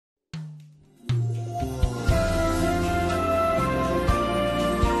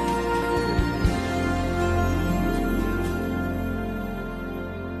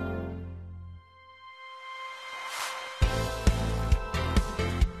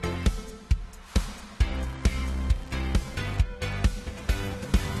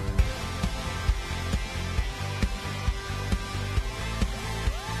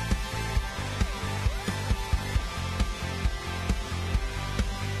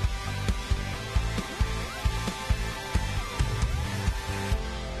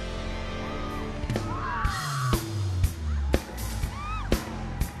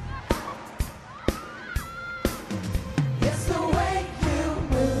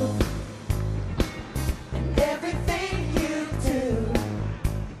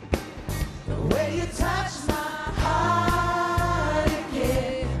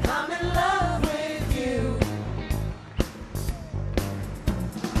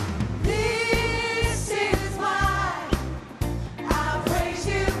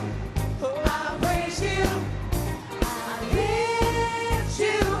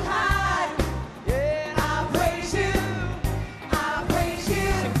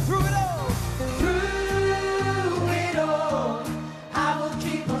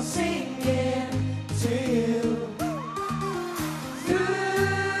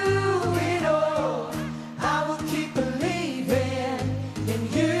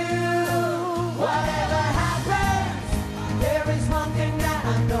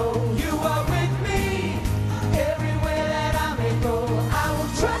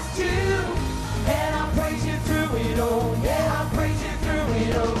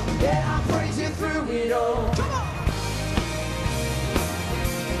it all. Come on.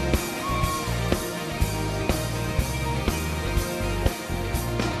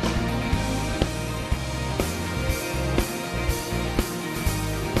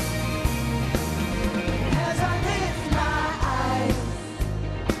 As I lift my eyes,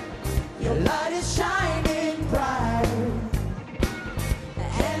 your light is shining bright,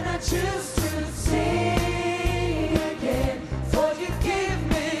 and I choose to sing again, for you give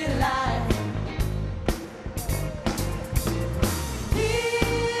me life.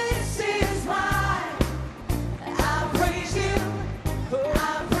 This is why I praise you,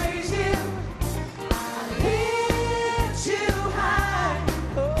 I praise you, I lift you high,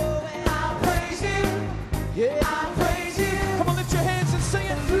 I praise you, I praise you. Come on, lift your hands and sing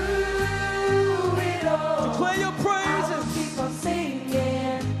it. Through it all, Declare your I will praises keep on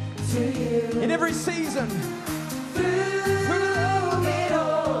singing to you. in every season. Through it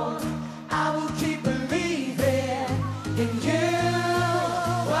all, I will keep believing in you.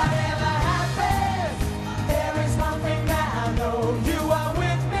 Whatever happens, there is one thing that I know. You are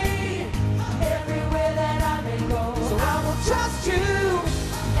with me everywhere that I may go. So I will trust you,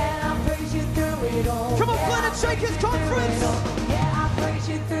 and I'll praise you through it all. Come on, Yeah, Planet I'll praise Shakers you through Conference. it all. Yeah, I'll praise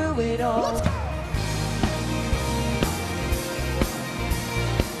you through it all. Let's go.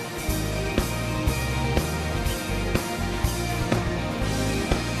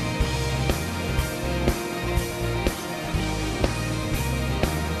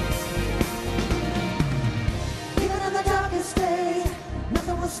 Even in the darkest day,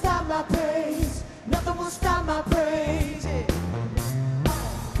 nothing will stop my praise. Nothing will stop my praise. Yeah.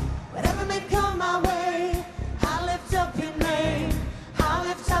 Whatever may come my way, I'll lift up your name. I'll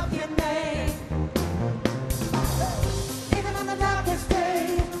lift up your name. Even in the darkest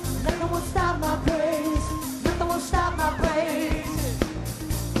day, nothing will stop my praise. Nothing will stop my praise.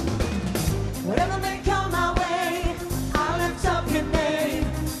 Whatever may come my way, I'll lift up your name.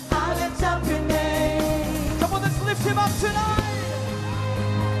 I'll lift up your name. Come on, let's lift him up tonight.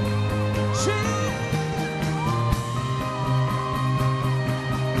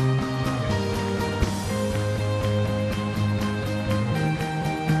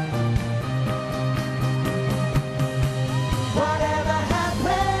 Whatever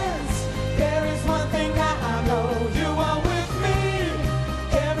happens, there is one thing that I know. You are with me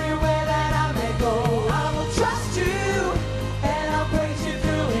everywhere that I may go. I will trust you, and I'll praise you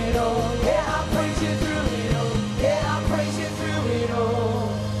through it all. Yeah, I'll praise you through it all. Yeah, I'll praise you through it all.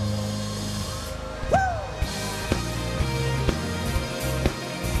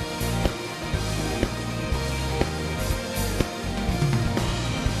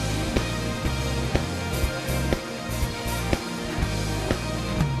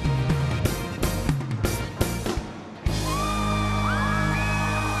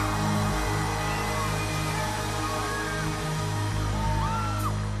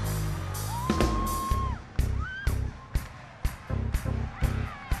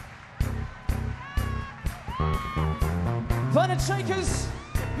 Planetshakers,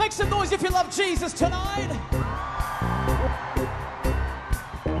 make some noise if you love Jesus tonight.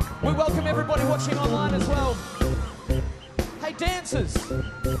 We welcome everybody watching online as well. Hey, dancers,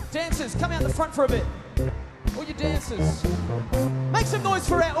 come out the front for a bit. All you dancers, make some noise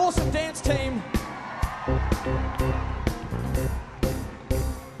for our awesome dance team.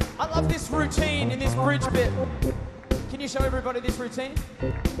 I love this routine in this bridge bit. Can you show everybody this routine?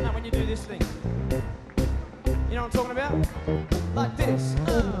 Now when you do this thing. You know what I'm talking about? Like this.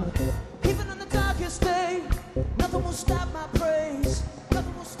 Even in the darkest day, nothing will stop my praise.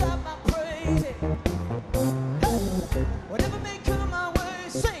 Nothing will stop my praise. Whatever may come my way,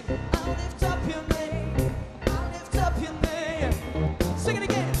 sing. I'll lift up your name. I'll lift up your name. Sing it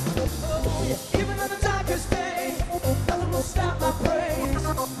again. Oh, yeah. Even in the darkest day, nothing will stop my praise.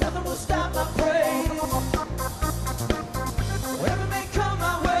 Nothing will stop my praise. Whatever may come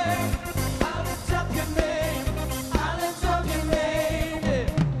my way, I'll lift up your name. I'll lift up your name.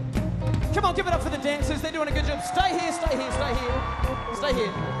 Yeah. Come on, give it up for the dancers. They're doing a good job. Stay here, stay here, stay here. Stay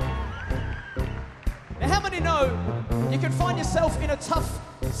here. Now, how many know you can find yourself in a tough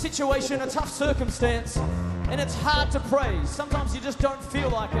situation, a tough circumstance, and it's hard to praise? Sometimes you just don't feel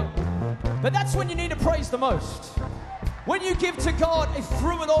like it. But that's when you need to praise the most. When you give to God a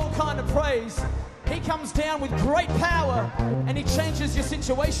through-it-all kind of praise, He comes down with great power and He changes your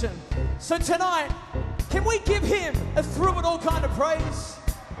situation. So tonight, can we give Him a through-it-all kind of praise?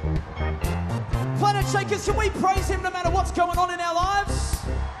 Planetshakers, can we praise Him no matter what's going on in our lives?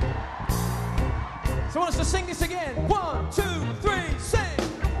 So I want us to sing this again. 1, 2, 3, sing.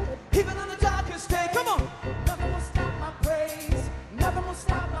 Even on the darkest day, come on. Nothing will stop my praise. Nothing will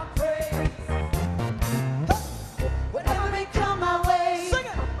stop my praise.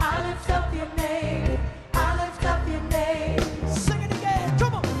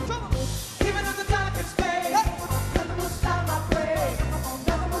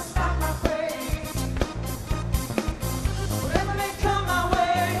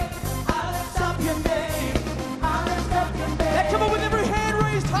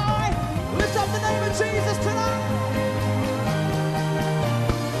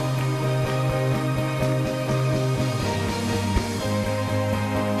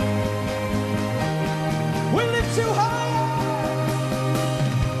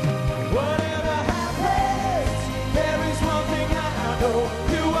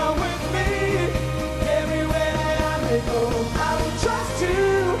 it all. I will trust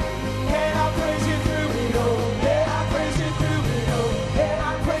you, and I'll praise you through it all. Yeah, I'll praise you through it all. And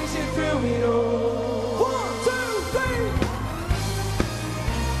I'll praise you through it all. 1, 2, 3.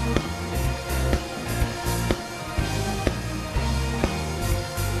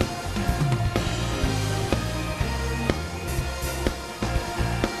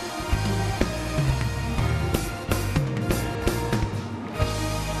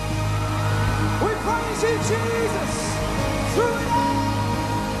 We praise you, Jesus, through it all.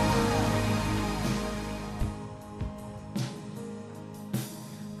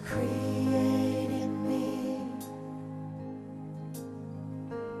 Create in me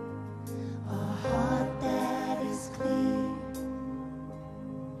a heart that is clean,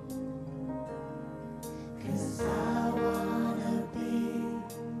 'cause I wanna be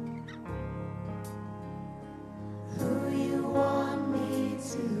who you want me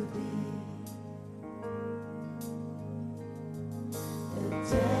to be.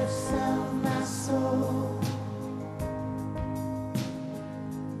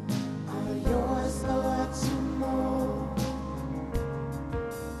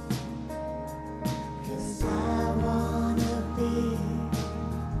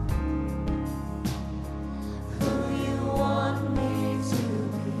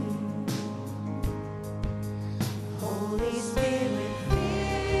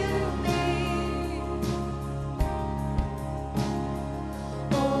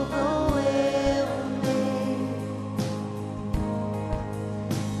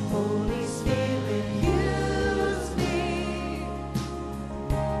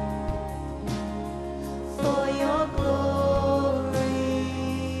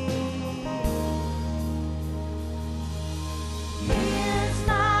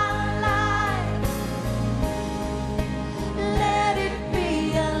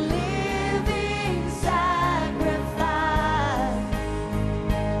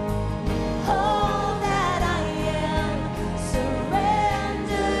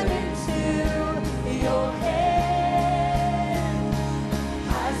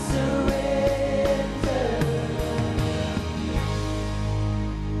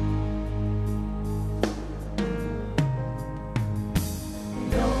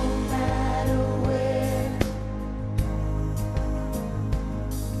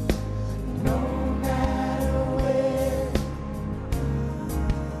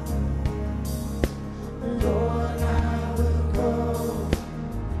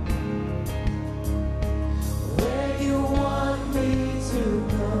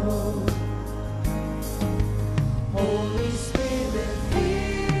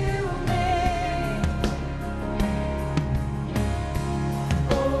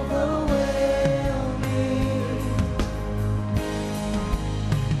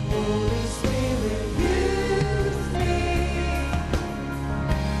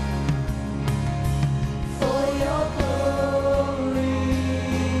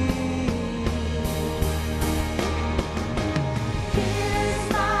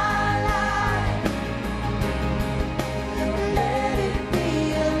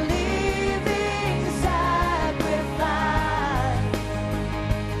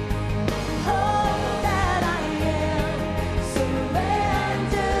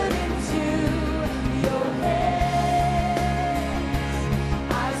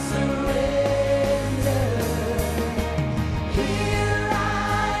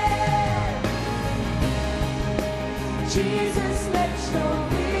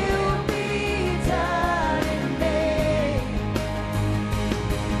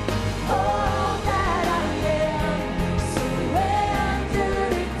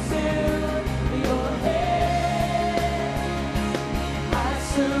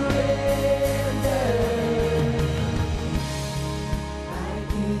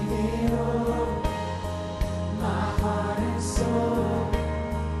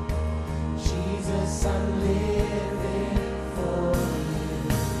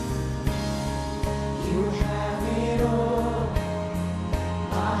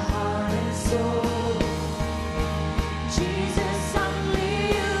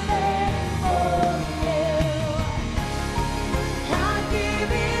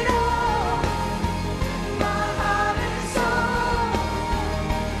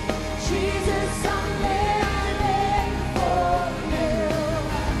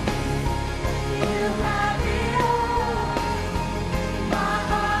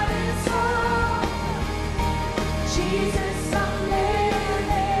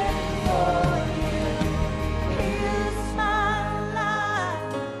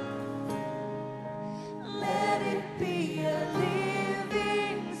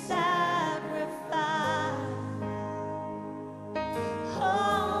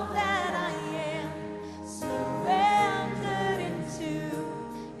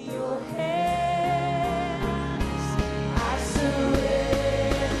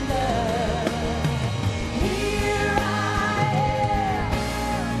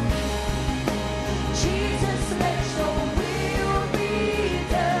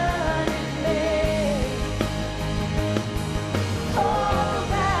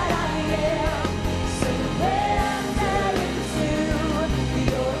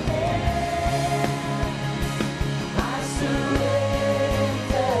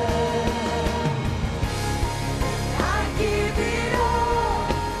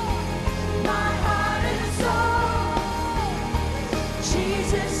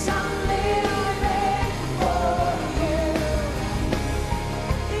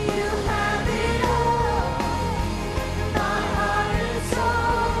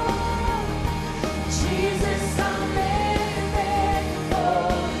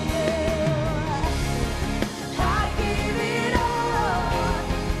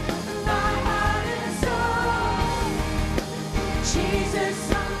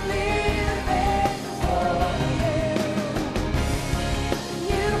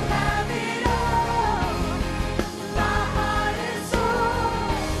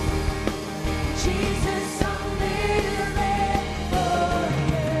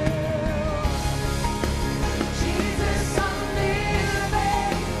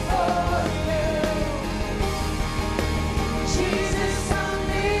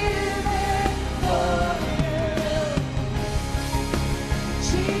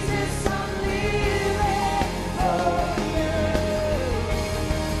 Jesus, I'm living for you.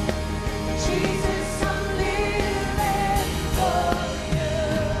 Jesus, I'm living for you.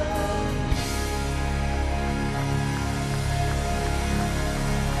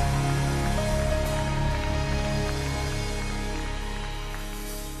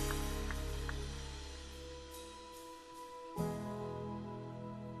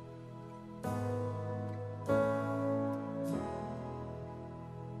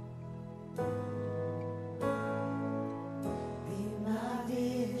 Be my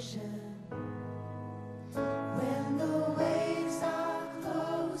vision when the waves are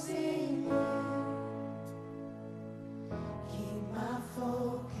closing in. Keep my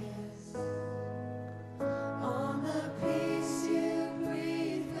focus on the peace you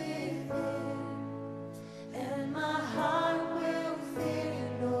breathe within, and my heart will fear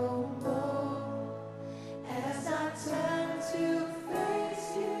no more as I turn to face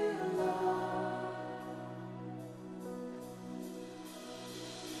you, Lord.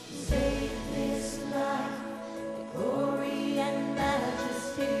 Take this life, the glory and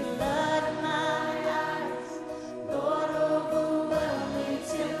majesty, blood of my eyes. Lord, overwhelm me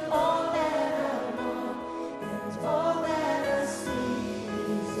till all that I want and all that I see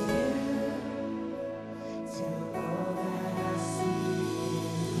is you. Till all that I see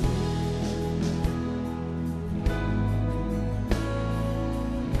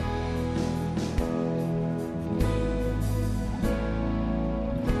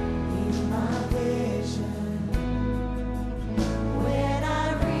be my vision when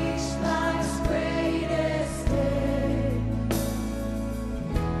I reach life's greatest day.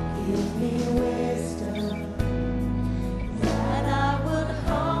 Give me wisdom that I would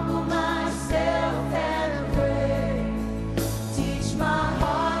humble myself and pray. Teach my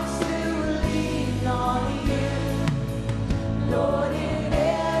heart to lean on you, Lord, in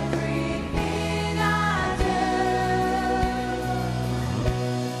everything I do.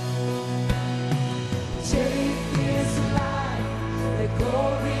 Take this life, the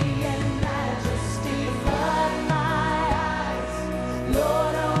glory and majesty, flood my eyes.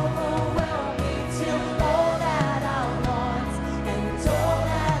 Lord, overwhelm me till all that I want and all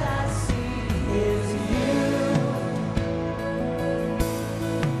that I see is you.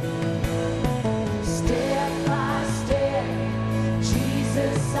 Step by step,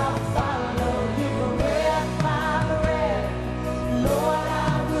 Jesus, I'll follow you breath by breath. Lord,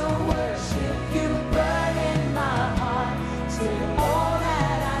 I will worship you, burn in my heart till all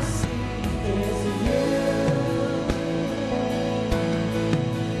that I see is you.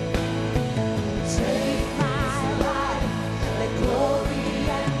 Take my life, the glory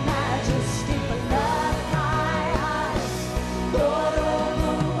and majesty, blood of my eyes. Lord,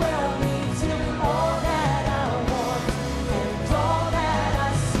 overwhelm me till all that I want and all that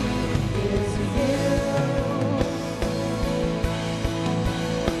I see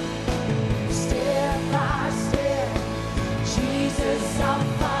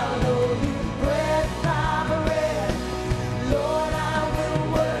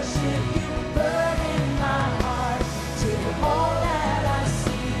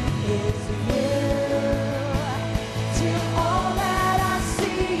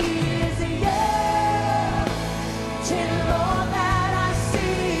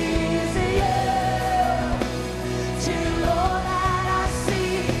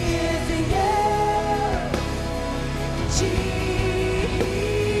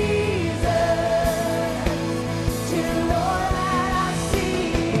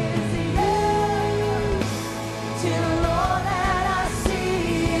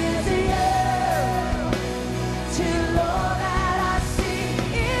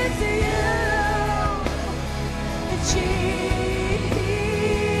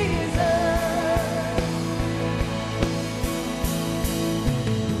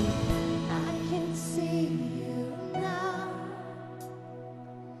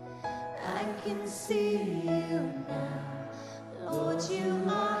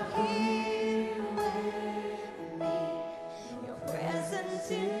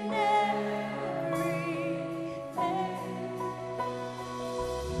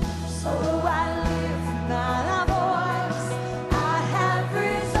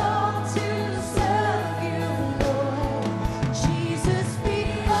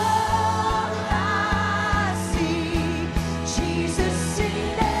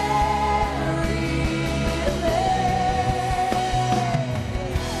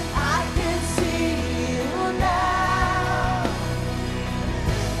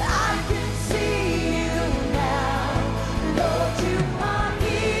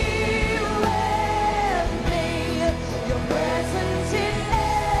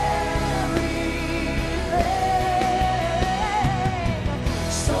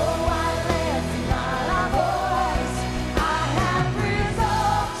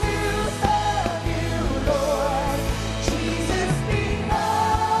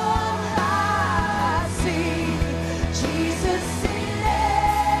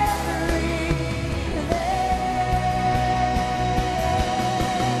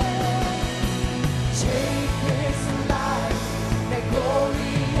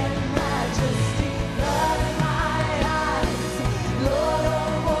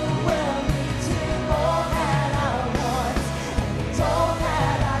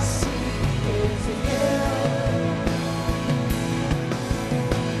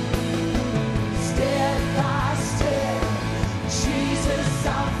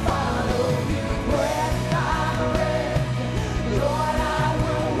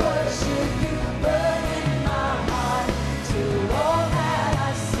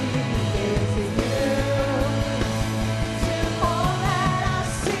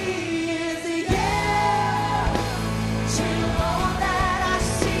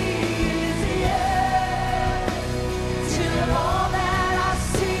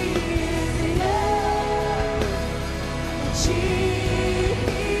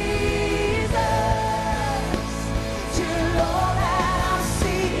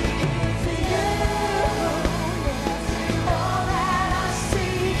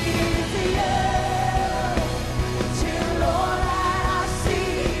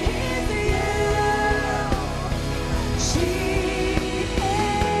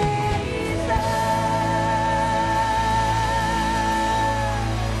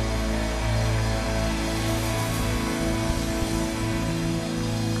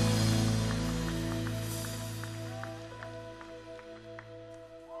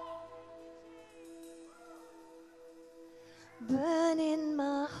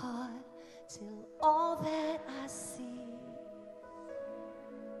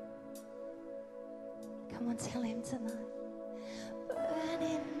Come on, tell him tonight. Burn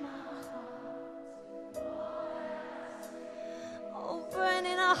in my heart. Oh, burn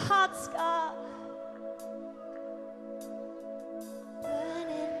in our hearts, God. Burn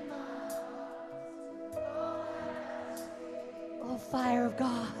in my heart. Oh, fire of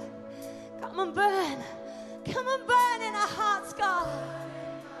God. Come and burn. Come and burn in our hearts, God.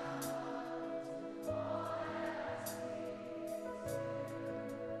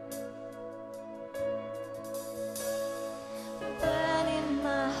 Burn in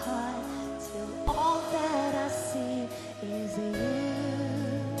my heart till all that I see is you.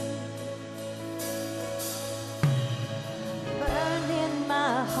 Burn in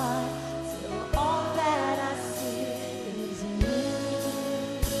my heart till all that I see is you.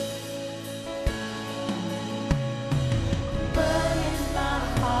 Burn in my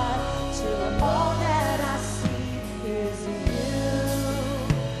heart till all that I see is you.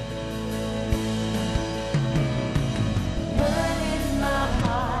 Burn in my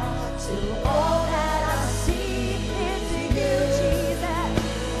heart till all that I see is you,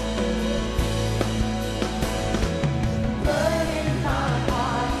 Jesus. Burn in my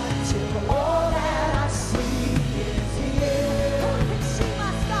heart till all that I see is you. Come and consume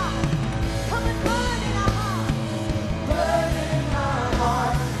us, God. Come and burn in our hearts. Burn in my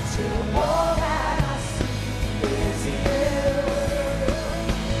heart till all that I see is you.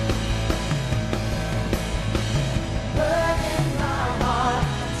 Burn in my heart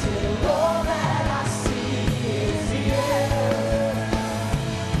till all that I see is you.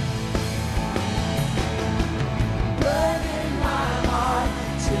 Burn in my heart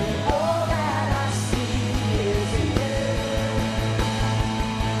till all that I see is you.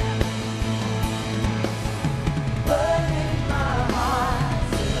 Burn in my heart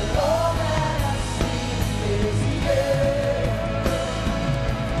till all that I see is you.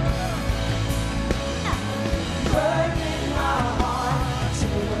 Burn in my heart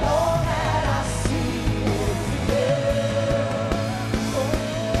till all that I see is you.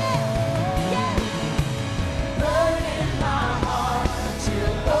 Burn in my heart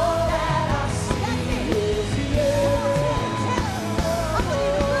till all that I see is you.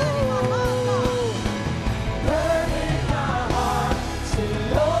 Burn in my heart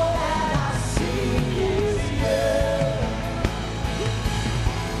till all that I see is you.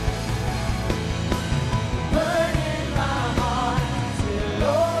 Burn in my heart till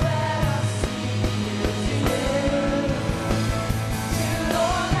all that I see is you. Till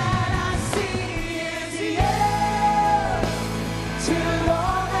all that I see is you. Till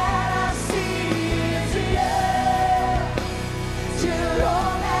all that I see is you. Till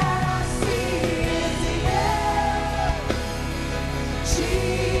all that I see is you.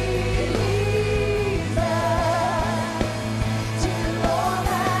 Jesus. Till all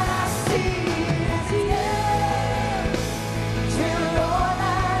that I see is you. Till all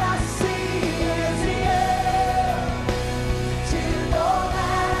that I see is you. Till all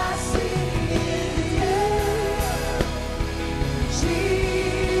that I see is you. Jesus.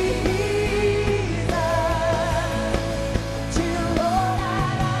 Till all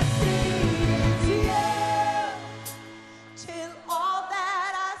that I see is you. Till all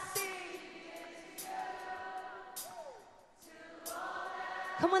that I see is you.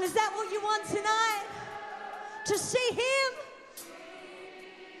 Come on, is that what you want tonight? To see him?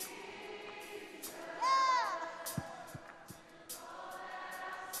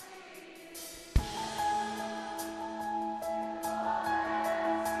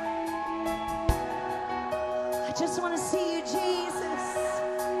 I just want to see you, Jesus.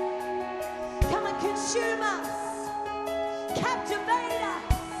 Come and consume us. Captivate us.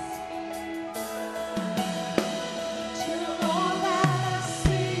 Till all that I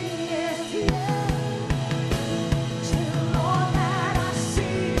see is you. Till all that I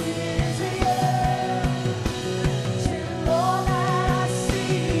see is you. Till all that I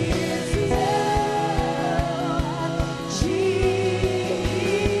see is you. Jesus.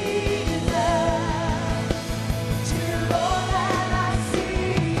 Till all that I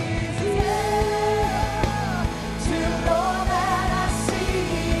see is you. Till all that I see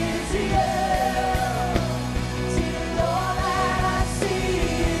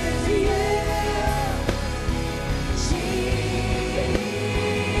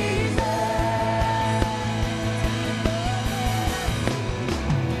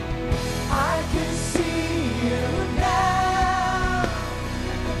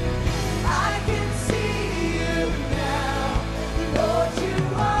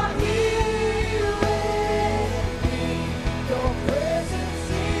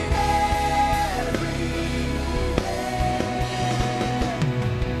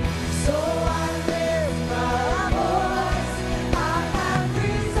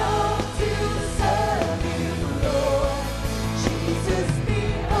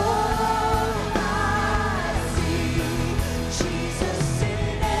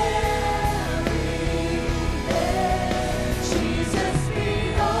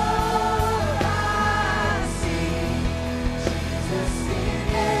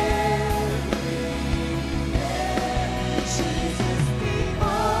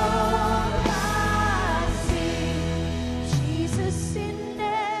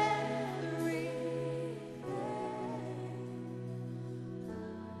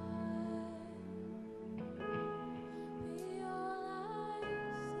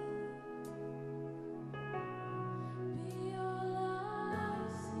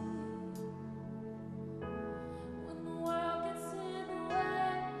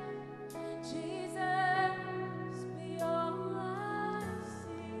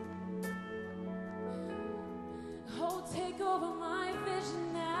over my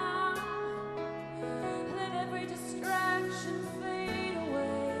vision now. Let every distraction fade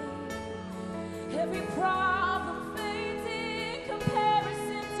away. Every problem fades in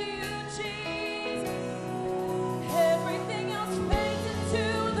comparison to you, Jesus. Everything else fades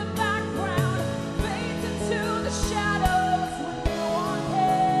into the background, fades into the shadows when you are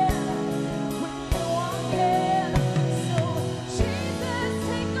here, when you are here. So Jesus,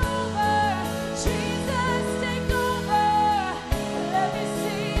 take over. Jesus, take over. Let me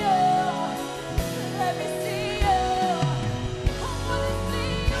see you. Let me see you. I wanna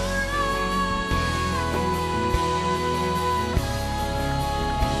see your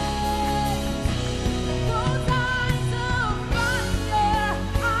those eyes of fire,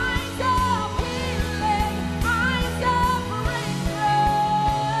 eyes of healing, eyes of breakthrough.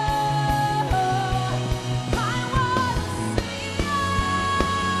 I wanna see you.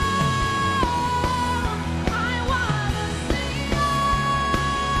 I wanna see you.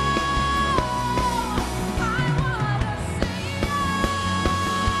 I wanna see you.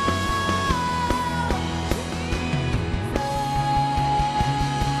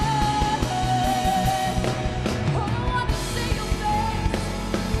 I wanna see your face.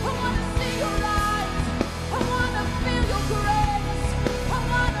 I wanna see your eyes. I wanna feel your grace. I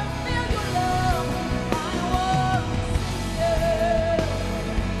wanna feel your love. I wanna see you.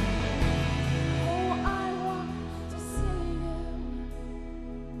 Oh, I want to see you.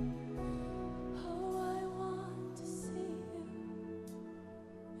 Oh, I want to see you.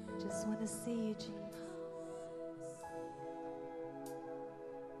 Just want to see you, Jesus.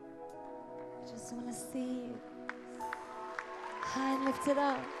 Just want to see you. High and lifted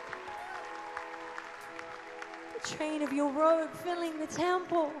up. The train of your robe filling the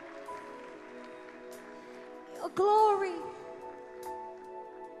temple. Your glory.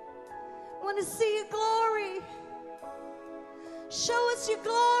 Want to see your glory. Show us your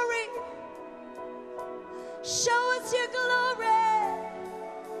glory. Show us your glory.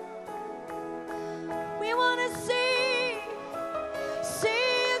 We want to see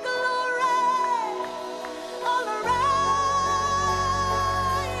your glory all around.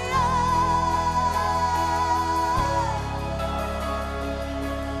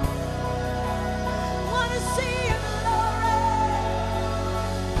 Want to see your glory.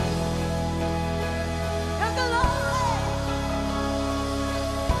 Your glory.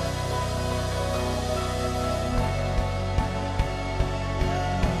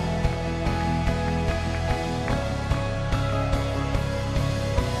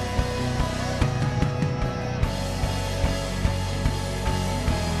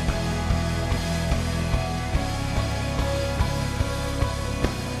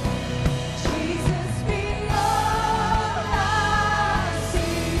 Jesus be all I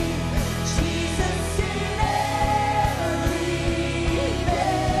see. Jesus in everything.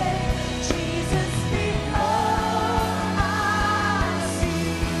 Jesus be all I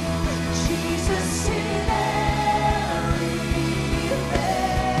see. Jesus in everything.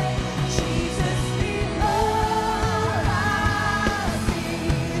 Jesus be all I see.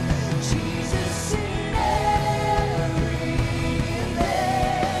 Jesus in everything.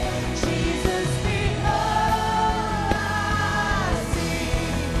 Jesus be all I see.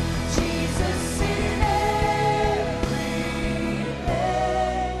 Jesus in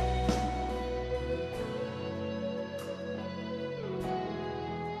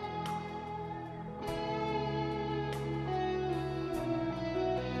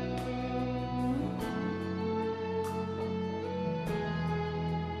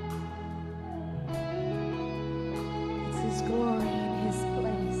It's His glory in His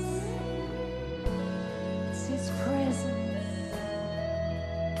place. It's His presence.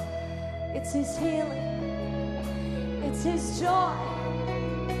 It's His healing. It's His joy.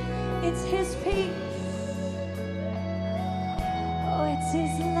 It's His peace. Oh, it's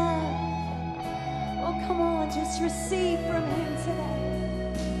His love. Oh, come on, just receive from Him today.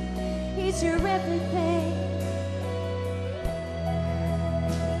 He's your everything.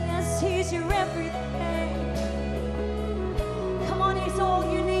 Yes, He's your everything. Come on, He's all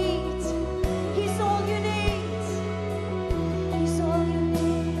you need. He's all you need. He's all you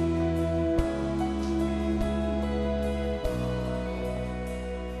need.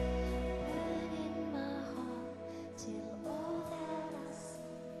 Burn in my heart till all that I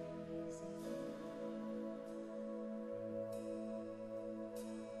see is you.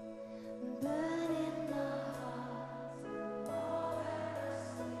 Burn in my heart till all that I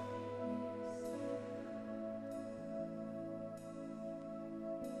see is you.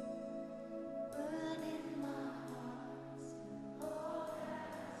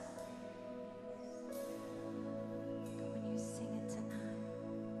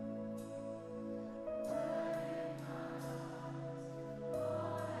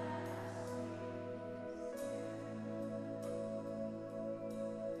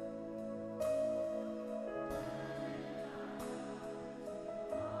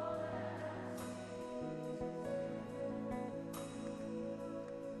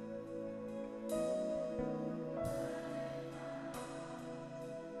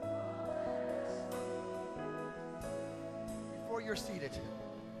 you're seated,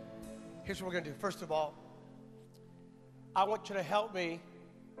 here's what we're going to do. First of all, I want you to help me,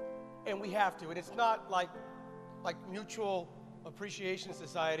 and we have to. And it's not like Mutual Appreciation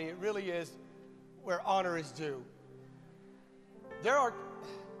Society. It really is where honor is due. There are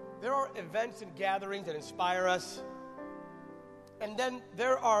events and gatherings that inspire us, and then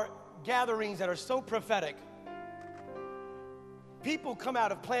there are gatherings that are so prophetic. People come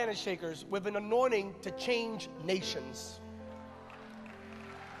out of Planetshakers with an anointing to change nations.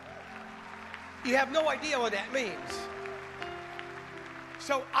 You have no idea what that means.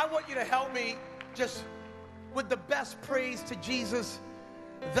 So I want you to help me just with the best praise to Jesus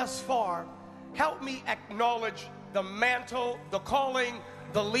thus far. Help me acknowledge the mantle, the calling,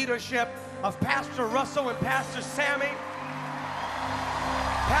 the leadership of Pastor Russell and Pastor Sammy.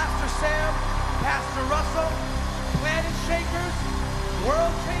 Pastor Sam, Pastor Russell, Planetshakers,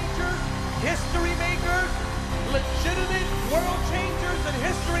 world changers, history makers, legitimate world changers and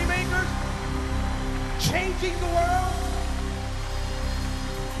history makers, changing the world.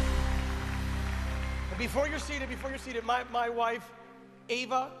 And before you're seated, my wife,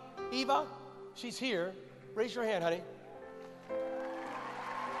 Eva, she's here. Raise your hand, honey.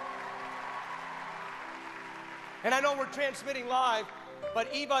 And I know we're transmitting live, but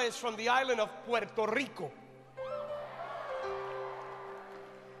Eva is from the island of Puerto Rico,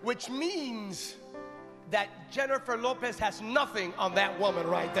 which means that Jennifer Lopez has nothing on that woman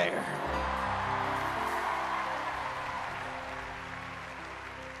right there.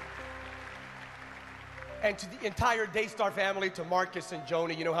 And to the entire Daystar family, to Marcus and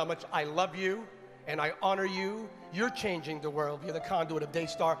Joni, you know how much I love you and I honor you. You're changing the world. You're the conduit of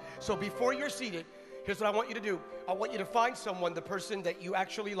Daystar. So before you're seated, here's what I want you to do. I want you to find someone, the person that you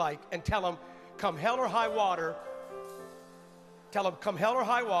actually like, and tell them, come hell or high water. Tell them, come hell or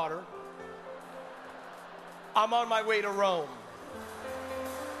high water, I'm on my way to Rome.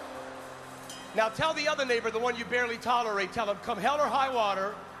 Now tell the other neighbor, the one you barely tolerate, tell them, come hell or high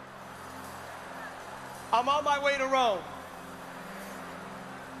water, I'm on my way to Rome.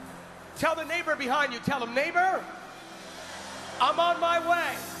 Tell the neighbor behind you, tell them, neighbor, I'm on my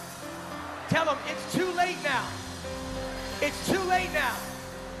way. Tell them, it's too late now. It's too late now.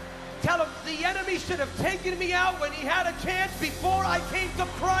 Tell him the enemy should have taken me out when he had a chance before I came to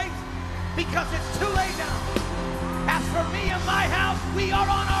Christ, because it's too late now. As for me and my house, we are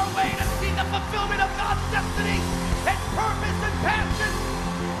on our way to see the fulfillment of God's destiny and purpose and passion.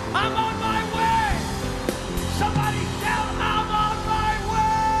 I'm on my way. Somebody shout, I'm on my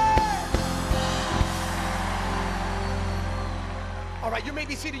way. All right, you may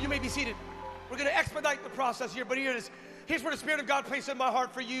be seated. We're going to expedite the process here, but here it is. Here's where the Spirit of God placed in my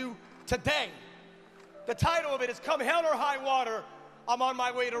heart for you today. The title of it is Come Hell or High Water, I'm on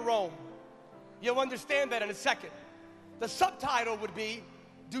my way to Rome. You'll understand that in a second. The subtitle would be,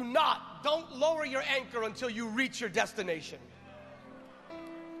 don't lower your anchor until you reach your destination.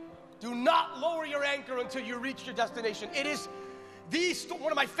 Do not lower your anchor until you reach your destination. It is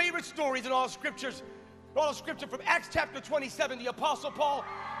one of my favorite stories in all of Scripture from Acts chapter 27, the Apostle Paul.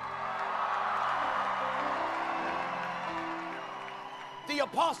 The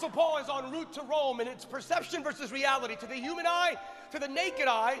Apostle Paul is en route to Rome, and it's perception versus reality. To the human eye, to the naked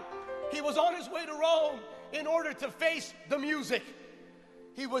eye, he was on his way to Rome in order to face the music.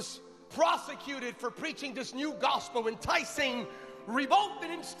 He was prosecuted for preaching this new gospel, enticing revolt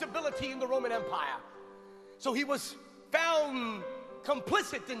and instability in the Roman Empire. So he was found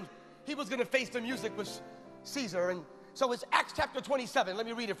complicit, and he was going to face the music with Caesar. And so it's Acts chapter 27. Let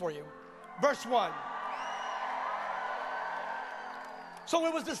me read it for you. Verse 1. So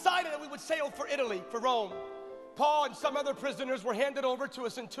it was decided that we would sail for Italy, for Rome. Paul and some other prisoners were handed over to a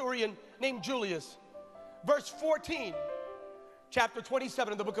centurion named Julius. Verse 14, chapter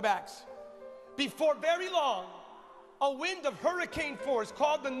 27 of the book of Acts. Before very long, a wind of hurricane force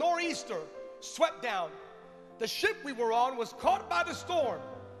called the nor'easter swept down. The ship we were on was caught by the storm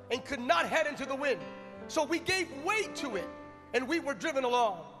and could not head into the wind. So we gave way to it, and we were driven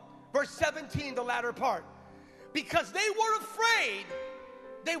along. Verse 17, the latter part. Because they were afraid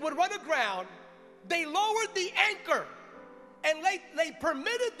they would run aground, they lowered the anchor, and they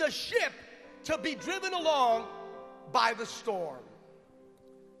permitted the ship to be driven along by the storm.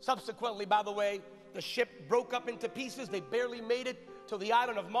 Subsequently, by the way, the ship broke up into pieces. They barely made it to the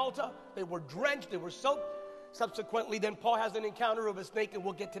island of Malta. They were drenched. They were soaked. Subsequently, then Paul has an encounter of a snake, and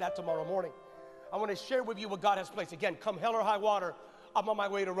we'll get to that tomorrow morning. I want to share with you what God has placed. Again, come hell or high water, I'm on my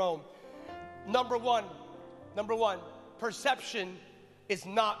way to Rome. Number one, perception is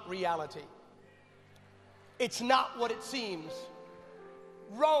not reality. It's not what it seems.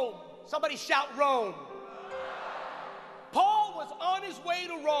 Rome. Somebody shout Rome. Paul was on his way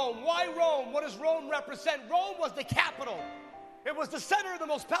to Rome. Why Rome? What does Rome represent? Rome was the capital. It was the center of the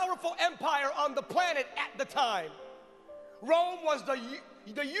most powerful empire on the planet at the time. Rome was the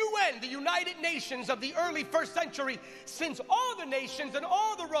UN, the United Nations of the early first century, since all the nations and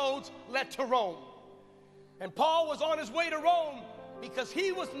all the roads led to Rome. And Paul was on his way to Rome because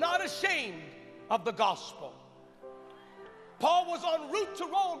he was not ashamed of the gospel. Paul was en route to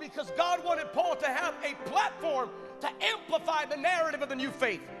Rome because God wanted Paul to have a platform to amplify the narrative of the new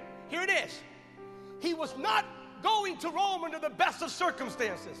faith. Here it is. He was not going to Rome under the best of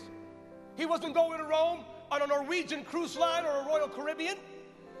circumstances. He wasn't going to Rome on a Norwegian cruise line or a Royal Caribbean.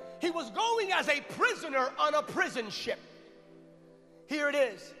 He was going as a prisoner on a prison ship. Here it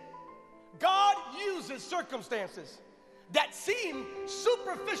is. God uses circumstances that seem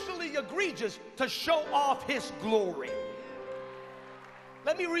superficially egregious to show off his glory.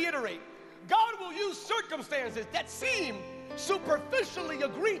 Let me reiterate. God will use circumstances that seem superficially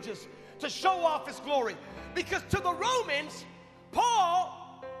egregious to show off his glory. Because to the Romans,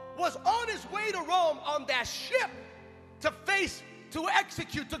 Paul was on his way to Rome on that ship to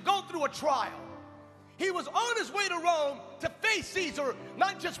execute, to go through a trial. He was on his way to Rome to face Caesar,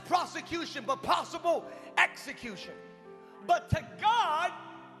 not just prosecution, but possible execution. But to God,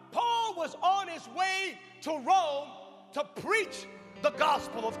 Paul was on his way to Rome to preach the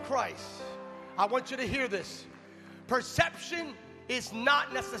gospel of Christ. I want you to hear this. Perception is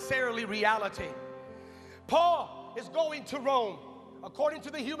not necessarily reality. Paul is going to Rome according to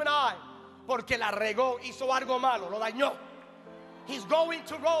the human eye, porque la regó, hizo algo malo, lo dañó. He's going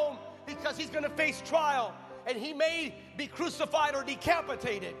to Rome because he's going to face trial, and he may be crucified or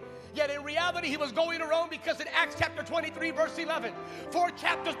decapitated. Yet in reality, he was going to Rome because in Acts chapter 23, verse 11, 4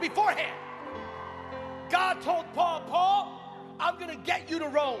 chapters beforehand, God told Paul, Paul, I'm going to get you to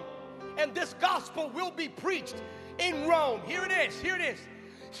Rome, and this gospel will be preached in Rome. Here it is. Here it is.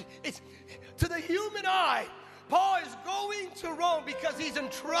 It's to the human eye. Paul is going to Rome because he's in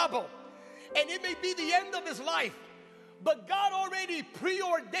trouble, and it may be the end of his life, but God already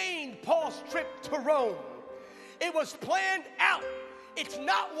preordained Paul's trip to Rome. It was planned out. It's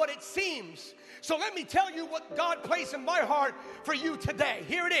not what it seems. So let me tell you what God placed in my heart for you today.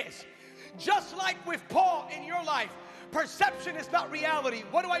 Here it is. Just like with Paul in your life, perception is not reality.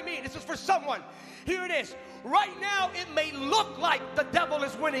 What do I mean? This is for someone. Here it is. Right now, it may look like the devil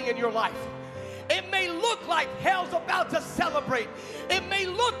is winning in your life. It may look like hell's about to celebrate. It may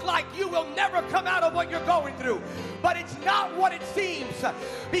look like you will never come out of what you're going through. But it's not what it seems,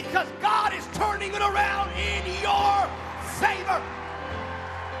 because God is turning it around in your favor.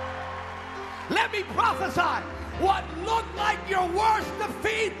 Let me prophesy. What looked like your worst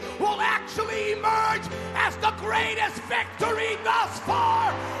defeat will actually emerge as the greatest victory thus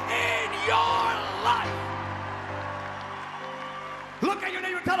far in your life. Look at your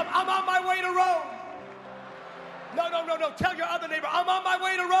neighbor and tell him, I'm on my way to Rome. No. Tell your other neighbor, I'm on my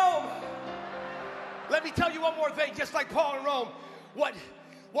way to Rome. Let me tell you one more thing, just like Paul in Rome.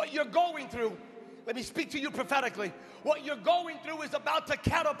 What you're going through, let me speak to you prophetically. What you're going through is about to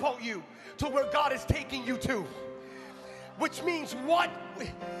catapult you to where God is taking you to. Which means what?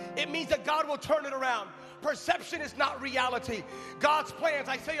 It means that God will turn it around. Perception is not reality. God's plans,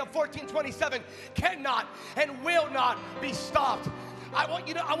 Isaiah 14:27, cannot and will not be stopped.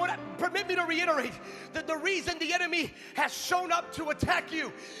 Permit me to reiterate that the reason the enemy has shown up to attack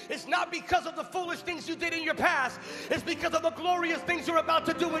you is not because of the foolish things you did in your past. It's because of the glorious things you're about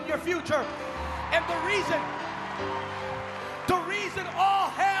to do in your future. And the reason all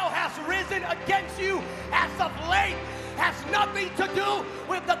hell has risen against you as of late has nothing to do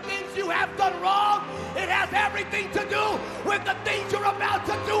with the things you have done wrong. It has everything to do with the things you're about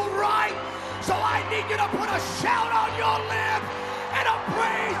to do right. So I need you to put a shout on your lips and a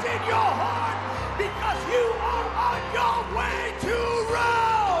praise in your heart, because you are on your way to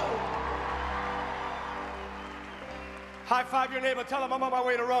Rome. High five your neighbor. Tell him, I'm on my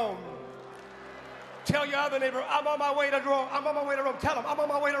way to Rome. Tell your other neighbor, I'm on my way to Rome. I'm on my way to Rome. Tell him, I'm on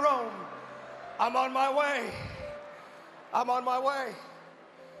my way to Rome. I'm on my way. I'm on my way.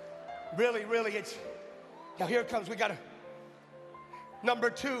 Really, now here it comes. We got to. Number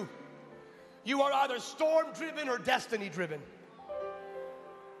 2, you are either storm-driven or destiny-driven.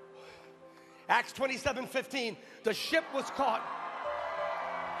 Acts 27:15, the ship was caught.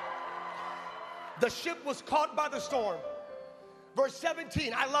 The ship was caught by the storm. Verse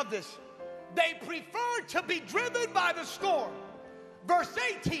 17, I love this. They preferred to be driven by the storm. Verse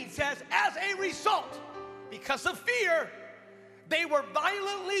 18 says, as a result, because of fear, they were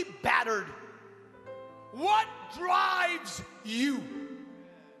violently battered. What drives you?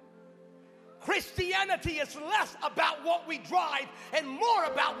 Christianity is less about what we drive and more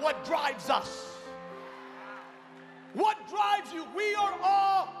about what drives us. What drives you? We are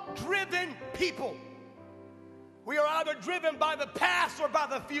all driven people. We are either driven by the past or by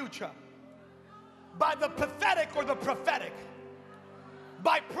the future, by the pathetic or the prophetic,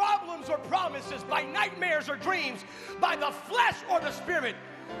 by problems or promises, by nightmares or dreams, by the flesh or the spirit,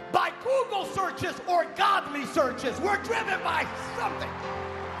 by Google searches or godly searches. We're driven by something.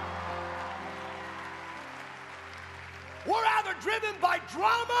 We're either driven by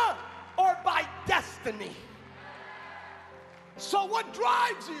drama or by destiny. So what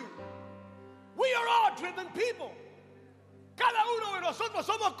drives you? We are all driven people. Cada uno de nosotros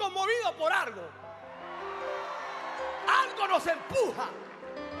somos conmovidos por algo. Algo nos empuja.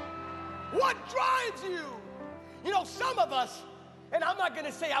 What drives you? You know, some of us, and I'm not going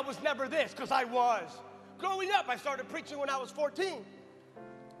to say I was never this, because I was. Growing up, I started preaching when I was 14.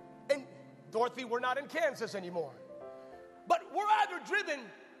 And Dorothy, we're not in Kansas anymore. But we're either driven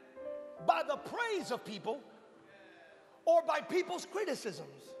by the praise of people or by people's criticisms.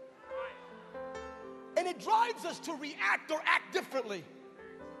 And it drives us to react or act differently.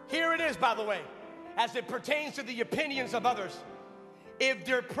 Here it is, by the way, as it pertains to the opinions of others. If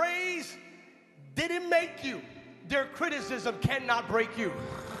their praise didn't make you, their criticism cannot break you.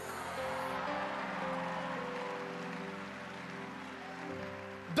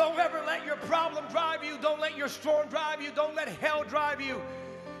 Don't ever let your problem drive you. Don't let your storm drive you. Don't let hell drive you.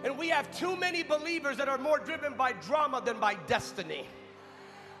 And we have too many believers that are more driven by drama than by destiny.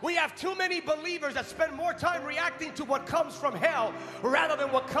 We have too many believers that spend more time reacting to what comes from hell rather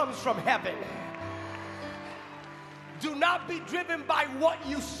than what comes from heaven. Do not be driven by what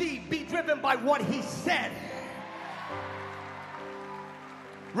you see. Be driven by what he said.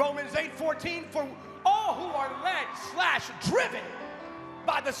 Romans 8:14, for all who are led/driven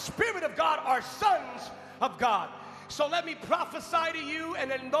by the Spirit of God are sons of God. So let me prophesy to you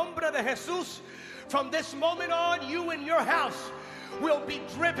en el nombre de Jesús. From this moment on, you and your house will be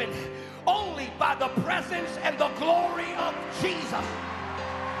driven only by the presence and the glory of Jesus.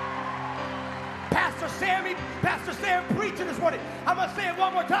 Pastor Sam preaching this morning. I'm going to say it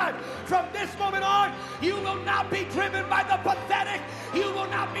one more time. From this moment on, you will not be driven by the pathetic. You will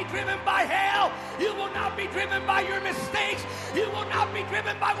not be driven by hell. You will not be driven by your mistakes. You will not be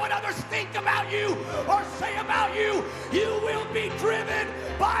driven by what others think about you or say about you. You will be driven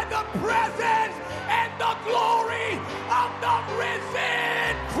by the presence and the glory of the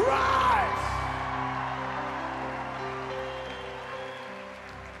risen Christ.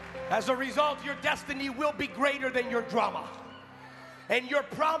 As a result, your destiny will be greater than your drama. And your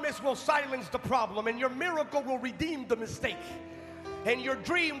promise will silence the problem. And your miracle will redeem the mistake. And your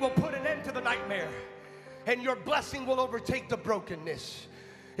dream will put an end to the nightmare. And your blessing will overtake the brokenness.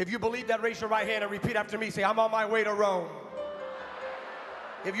 If you believe that, raise your right hand and repeat after me. Say, I'm on my way to Rome.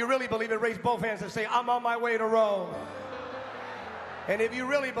 If you really believe it, raise both hands and say, I'm on my way to Rome. And if you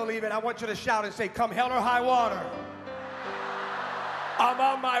really believe it, I want you to shout and say, come hell or high water, I'm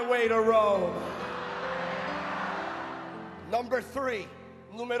on my way to Rome. Number 3,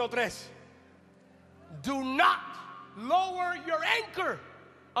 número 3. Do not lower your anchor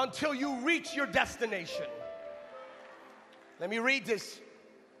until you reach your destination. Let me read this.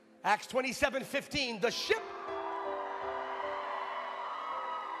 Acts 27:15. The ship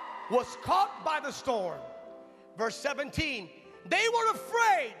was caught by the storm. Verse 17. They were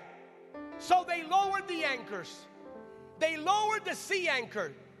afraid, so they lowered the anchors. They lowered the sea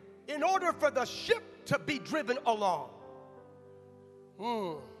anchor in order for the ship to be driven along.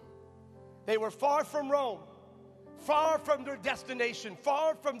 They were far from Rome, far from their destination,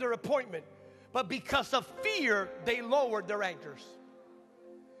 far from their appointment. But because of fear, they lowered their anchors.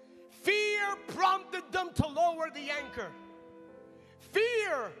 Fear prompted them to lower the anchor.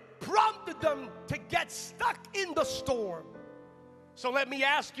 Fear prompted them to get stuck in the storm. So let me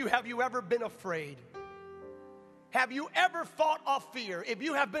ask you, have you ever been afraid? Have you ever fought off fear? If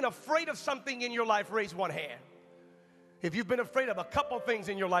you have been afraid of something in your life, raise one hand. If you've been afraid of a couple things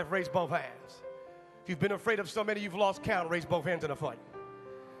in your life, raise both hands. If you've been afraid of so many you've lost count, raise both hands in the front.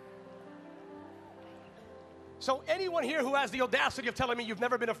 So anyone here who has the audacity of telling me you've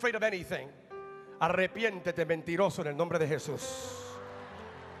never been afraid of anything, arrepiéntete, mentiroso, en el nombre de Jesús.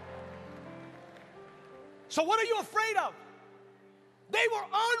 So what are you afraid of? They were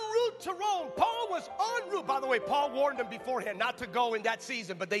en route to Rome. Paul was en route. By the way, Paul warned them beforehand not to go in that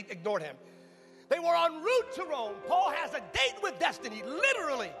season, but they ignored him. They were en route to Rome. Paul has a date with destiny,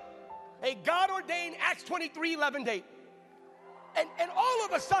 literally. A God-ordained Acts 23:11 date. And all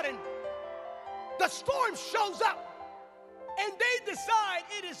of a sudden, the storm shows up. And they decide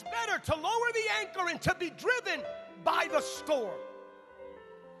it is better to lower the anchor and to be driven by the storm.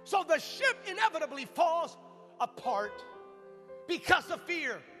 So the ship inevitably falls apart because of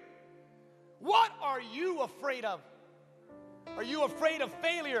fear. What are you afraid of? Are you afraid of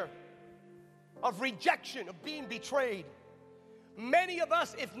failure, of rejection, of being betrayed? Many of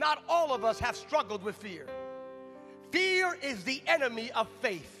us, if not all of us, have struggled with fear. Fear is the enemy of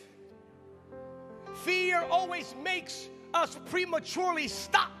faith. Fear always makes us prematurely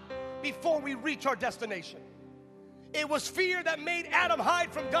stop before we reach our destination. It was fear that made Adam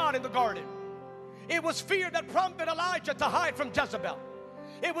hide from God in the garden. It was fear that prompted Elijah to hide from Jezebel.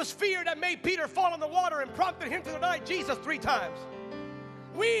 It was fear that made Peter fall in the water and prompted him to deny Jesus 3 times.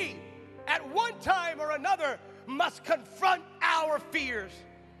 We, at one time or another, must confront our fears.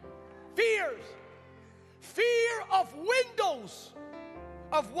 Fears. Fear of windows,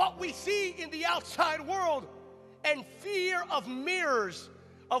 of what we see in the outside world, and fear of mirrors,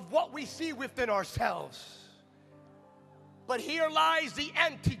 of what we see within ourselves. But here lies the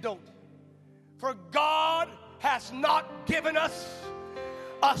antidote. For God has not given us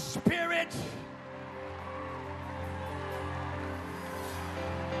a spirit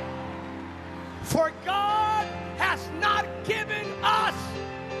For God has not given us.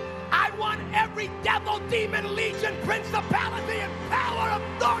 I want every devil, demon, legion, principality, and power of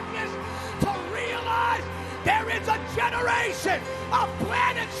darkness to realize there is a generation of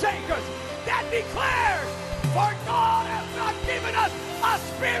Planetshakers that declares, for God has not given us a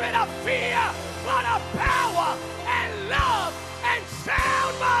spirit of fear, but of power and love and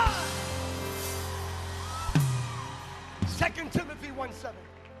sound mind. 2 Timothy 1:7.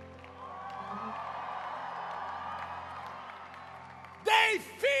 They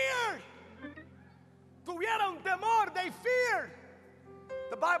feared. Tuvieron temor. They feared.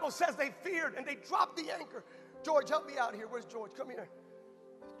 The Bible says they feared and they dropped the anchor. George, help me out here. Where's George? Come here.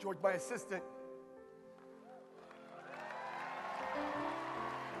 George, my assistant.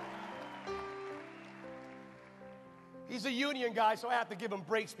 He's a union guy, so I have to give him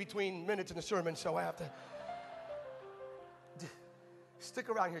breaks between minutes in the sermon, so I have to. Stick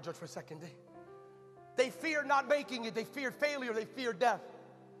around here, George, for a second. They feared not making it. They feared failure. They feared death.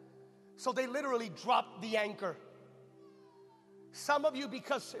 So they literally dropped the anchor. Some of you,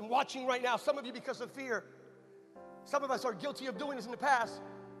 because, and watching right now, some of you because of fear. Some of us are guilty of doing this in the past.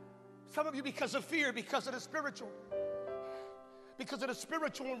 Some of you because of fear, because of the spiritual. Because of the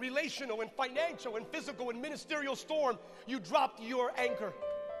spiritual and relational and financial and physical and ministerial storm, you dropped your anchor.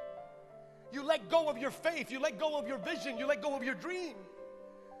 You let go of your faith. You let go of your vision. You let go of your dream.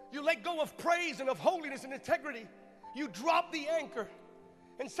 You let go of praise and of holiness and integrity. You drop the anchor.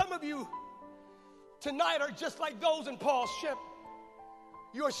 And some of you tonight are just like those in Paul's ship.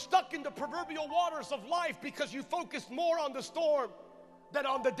 You're stuck in the proverbial waters of life because you focused more on the storm than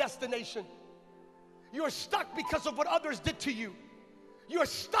on the destination. You're stuck because of what others did to you. You're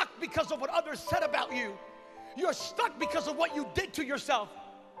stuck because of what others said about you. You're stuck because of what you did to yourself.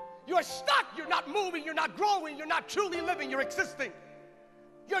 You're stuck. You're not moving. You're not growing. You're not truly living. You're existing.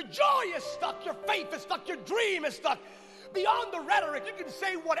 Your joy is stuck. Your faith is stuck. Your dream is stuck. Beyond the rhetoric, you can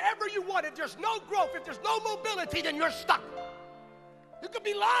say whatever you want. If there's no growth, if there's no mobility, then you're stuck. You could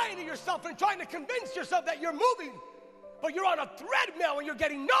be lying to yourself and trying to convince yourself that you're moving, but you're on a treadmill and you're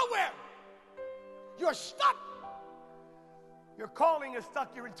getting nowhere. You're stuck. Your calling is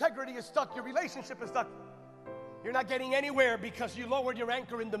stuck. Your integrity is stuck. Your relationship is stuck. You're not getting anywhere because you lowered your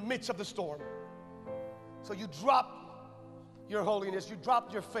anchor in the midst of the storm. So you dropped your holiness. You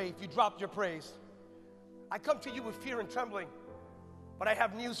dropped your faith. You dropped your praise. I come to you with fear and trembling, but I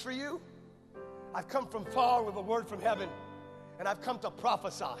have news for you. I've come from far with a word from heaven, and I've come to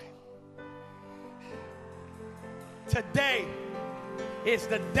prophesy. Today is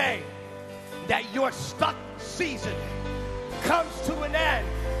the day that your stuck season comes to an end.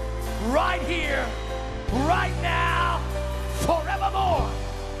 Right here, right now, forevermore.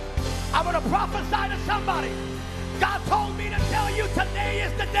 I'm going to prophesy to somebody. God told me to tell you today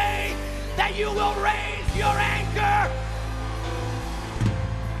is the day that you will raise your anchor.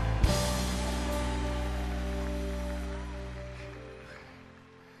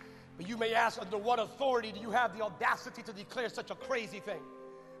 But you may ask, under what authority do you have the audacity to declare such a crazy thing?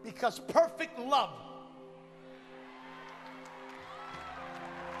 Because perfect love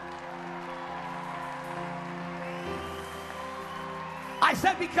I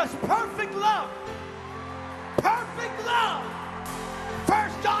said because perfect love,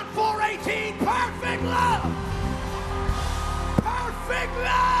 1 John 4:18, perfect love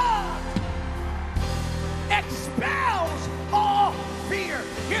expels all fear.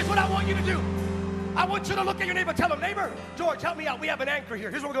 Here's what I want you to do. I want you to look at your neighbor. Tell him, neighbor, George, help me out. We have an anchor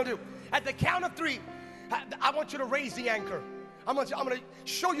here. Here's what we're going to do. At the count of 3, I want you to raise the anchor. I'm going to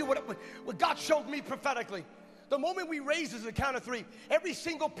show you what God showed me prophetically. The moment we raise this at the count of 3, every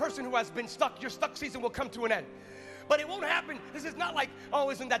single person who has been stuck, your stuck season will come to an end. But it won't happen. This is not like, oh,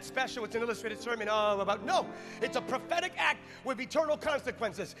 isn't that special? It's an illustrated sermon. No, it's a prophetic act with eternal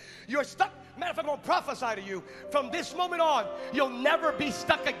consequences. You're stuck. Matter of fact, I'm going to prophesy to you. From this moment on, you'll never be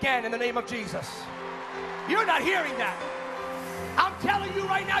stuck again in the name of Jesus. You're not hearing that. I'm telling you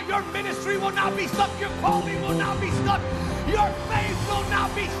right now, your ministry will not be stuck. Your calling will not be stuck. Your faith will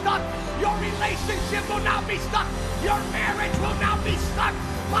not be stuck. Your relationship will not be stuck. Your marriage will not be stuck.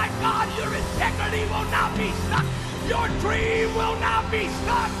 My God, your integrity will not be stuck. Your dream will not be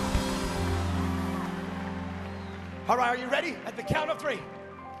stuck. All right, are you ready? At the count of 3.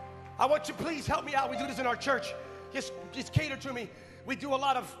 I want you, please help me out. We do this in our church. Just cater to me. We do a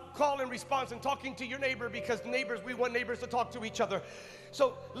lot of call and response and talking to your neighbor because neighbors, we want neighbors to talk to each other.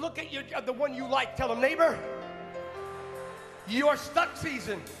 So look at the one you like. Tell them, neighbor, your stuck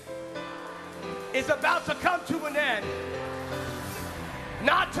season is about to come to an end.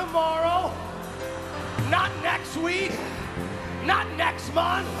 Not tomorrow, not next week, not next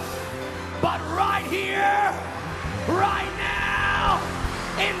month, but right here, right now,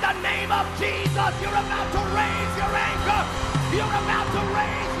 in the name of Jesus, you're about to raise your anchor. You're about to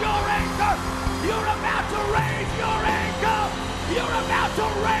raise your anchor. You're about to raise your anchor. You're about to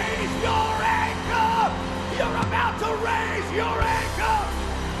raise your anchor. You're about to raise your anchor.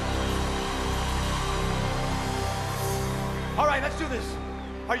 All right, let's do this.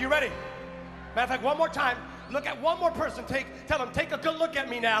 Are you ready? Matter of fact, one more time. Look at one more person. Tell them, take a good look at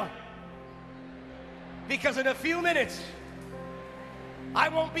me now. Because in a few minutes, I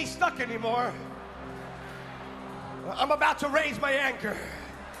won't be stuck anymore. I'm about to raise my anchor.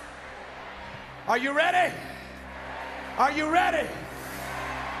 Are you ready? Are you ready?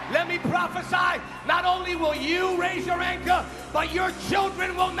 Let me prophesy. Not only will you raise your anchor, but your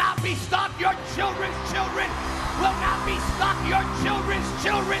children will not be stuck. Your children's children will not be stuck. Your children's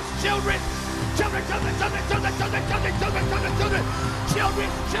children's children.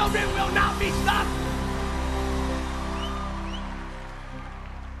 Children's children will not be stuck.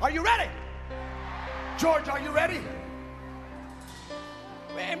 Are you ready? George, are you ready?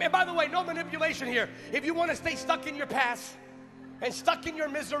 And by the way, no manipulation here. If you want to stay stuck in your past and stuck in your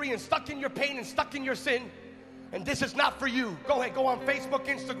misery and stuck in your pain and stuck in your sin, and this is not for you, go ahead, go on Facebook,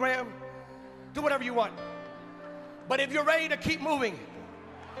 Instagram, do whatever you want. But if you're ready to keep moving,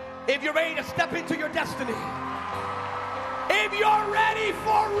 if you're ready to step into your destiny, if you're ready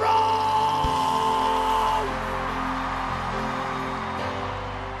for Rome,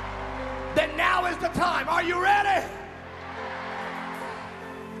 then now is the time. Are you ready?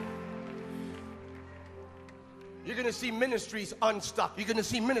 You're going to see ministries unstuck. You're going to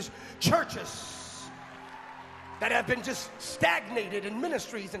see churches that have been just stagnated in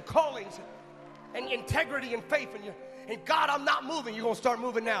ministries and callings and integrity and faith. And God, I'm not moving. You're going to start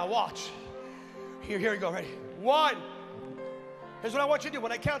moving now. Watch. Here you go. Ready? 1. Here's what I want you to do.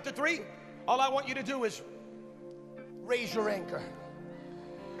 When I count to 3, all I want you to do is raise your anchor.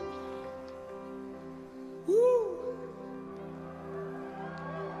 Woo.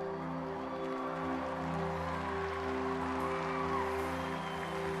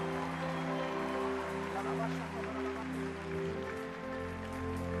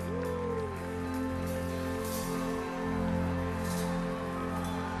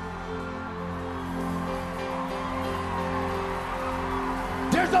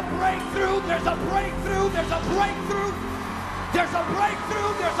 There's a breakthrough, there's a breakthrough, there's a breakthrough, there's a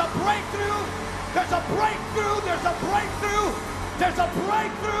breakthrough, there's a breakthrough, there's a breakthrough, there's a breakthrough, there's a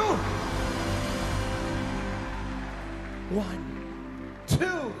breakthrough. 1,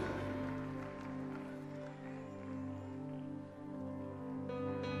 2.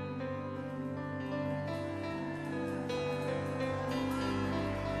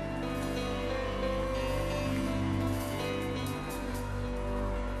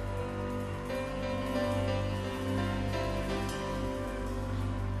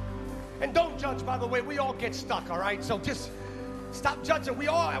 And don't judge, by the way. We all get stuck, all right? So just stop judging. We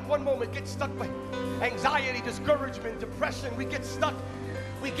all at one moment get stuck by anxiety, discouragement, depression. We get stuck.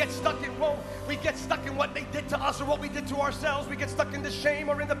 We get stuck in woe. We get stuck in what they did to us or what we did to ourselves. We get stuck in the shame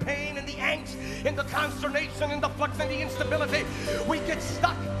or in the pain and the angst, in the consternation, in the flux and the instability. We get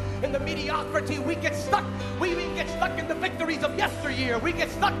stuck in the mediocrity. We get stuck. We even get stuck in the victories of yesteryear. We get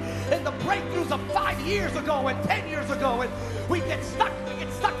stuck in the breakthroughs of 5 years ago and 10 years ago. And we get stuck.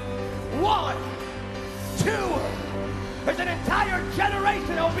 1, 2. There's an entire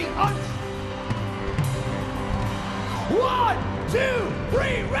generation that will be 1, 2,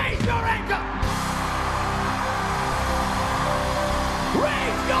 3, raise your anchor.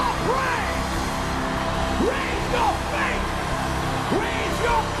 Raise your praise. Raise your faith. Raise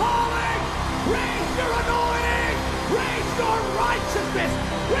your calling. Raise your anointing. Raise your righteousness.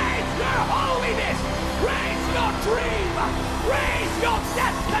 Raise your holiness. Raise your dream. Raise your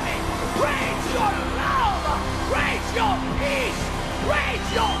destiny. Raise your love. Raise your peace. Raise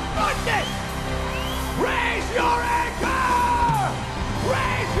your goodness. Raise your anchor.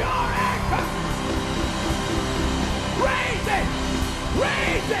 Raise your anchor. Raise it.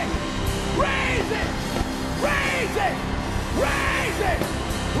 Raise it. Raise it. Raise it. Raise it.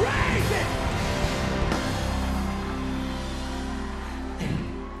 Raise it.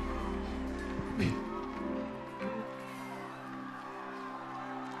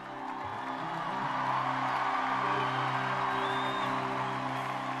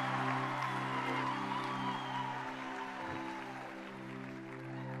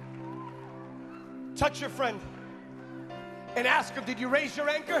 Touch your friend and ask him, did you raise your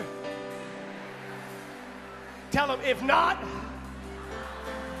anchor? Tell him, if not,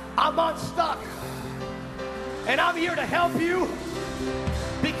 I'm unstuck. And I'm here to help you,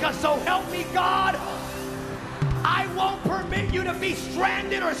 because so help me God, I won't permit you to be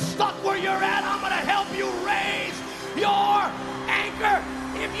stranded or stuck where you're at. I'm going to help you raise your anchor.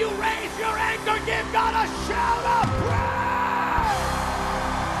 If you raise your anchor, give God a shout of praise.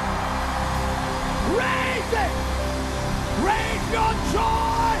 Raise it. Raise your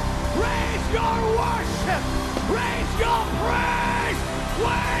joy. Raise your worship. Raise your praise.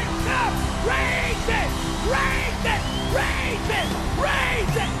 Wake up. Raise it. Raise it. Raise it.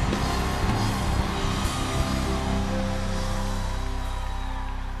 Raise it.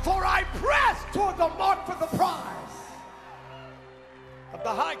 For I press toward the mark for the prize of the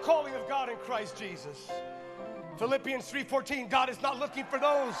high calling of God in Christ Jesus. Philippians 3:14, God is not looking for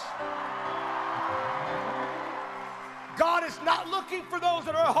those. God is not looking for those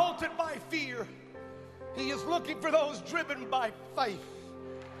that are halted by fear. He is looking for those driven by faith.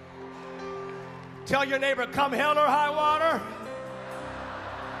 Tell your neighbor, come hell or high water.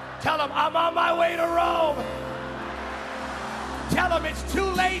 Tell him, I'm on my way to Rome. Tell him it's too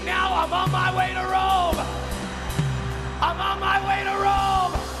late now. I'm on my way to Rome. I'm on my way to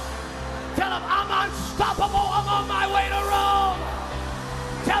Rome. Tell him I'm unstoppable. I'm on my way to Rome.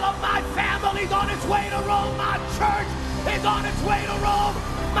 Tell him my family's on its way to Rome. My church is on its way to Rome.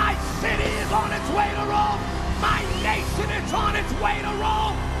 My city is on its way to Rome. My nation is on its way to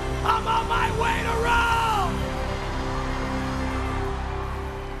Rome. I'm on my way to Rome.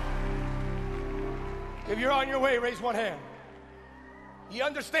 If you're on your way, raise one hand. You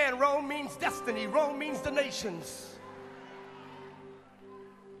understand Rome means destiny. Rome means the nations.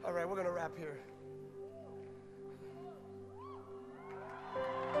 All right, we're going to wrap here.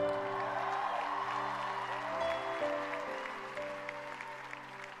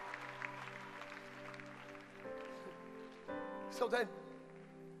 So then,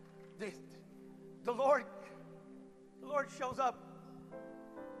 the Lord shows up.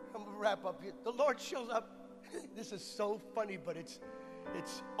 I'm going to wrap up here. The Lord shows up. This is so funny, but it's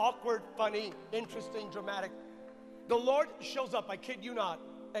awkward, funny, interesting, dramatic. The Lord shows up, I kid you not,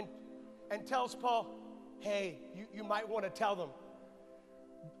 and tells Paul, hey, you might want to tell them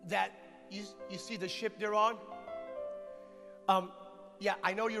that you see the ship they're on? Yeah,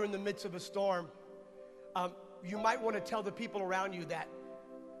 I know you're in the midst of a storm. You might want to tell the people around you that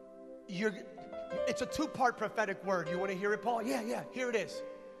it's a two-part prophetic word. You want to hear it, Paul? Yeah, here it is.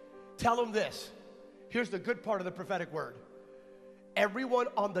 Tell them this. Here's the good part of the prophetic word. Everyone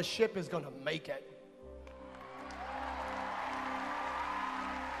on the ship is going to make it.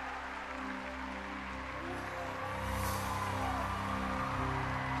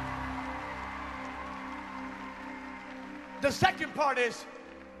 The second part is,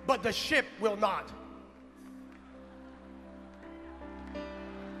 but the ship will not.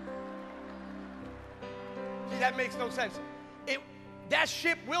 See, that makes no sense. That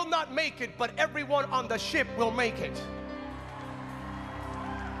ship will not make it, but everyone on the ship will make it.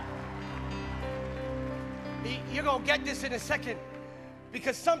 You're going to get this in a second,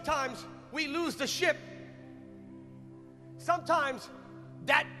 because sometimes we lose the ship. Sometimes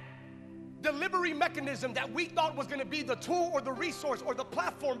that delivery mechanism that we thought was going to be the tool or the resource or the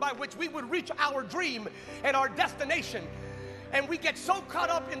platform by which we would reach our dream and our destination, and we get so caught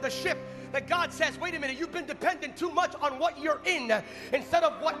up in the ship that God says, wait a minute, you've been dependent too much on what you're in instead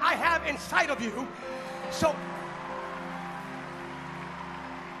of what I have inside of you. So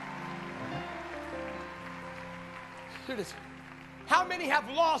here it is. How many have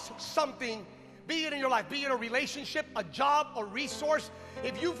lost something be it in your life, be it a relationship, a job, a resource.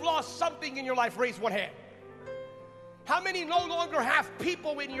 If you've lost something in your life, raise one hand. How many no longer have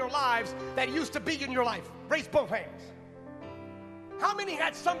people in your lives that used to be in your life? Raise both hands. How many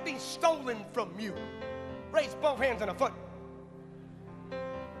had something stolen from you? Raise both hands and a foot.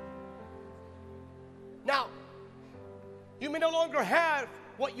 Now, you may no longer have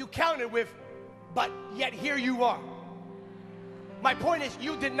what you counted with, but yet here you are. My point is,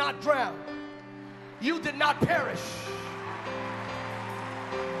 you did not drown. You did not perish.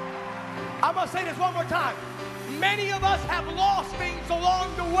 I'm going to say this one more time. Many of us have lost things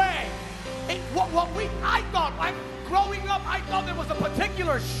along the way. I thought, growing up, I thought there was a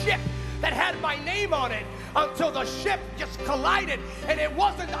particular ship that had my name on it until the ship just collided. And it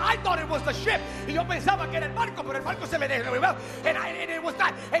wasn't, I thought it was the ship. Y yo pensaba que era el barco, pero el barco se me derribó. And it was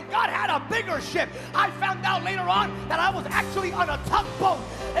not. And God had a bigger ship. I found out later on that I was actually on a tugboat.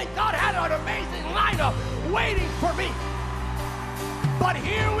 And God had an amazing lineup waiting for me. But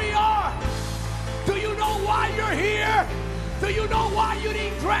here we are. Do you know why you're here? Do you know why you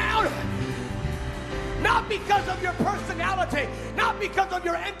didn't drown? Not because of your personality, not because of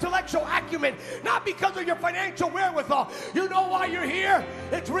your intellectual acumen, not because of your financial wherewithal. You know why you're here?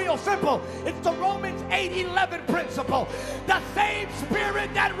 It's real simple. It's the Romans 8:11 principle. The same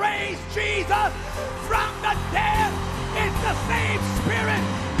Spirit that raised Jesus from the dead is the same Spirit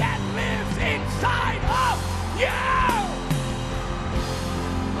that lives inside of you.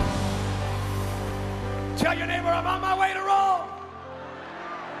 Tell your neighbor, I'm on my way to Rome.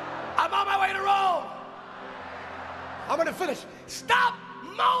 I'm on my way to Rome. I'm going to finish. Stop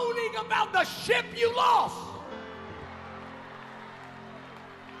moaning about the ship you lost.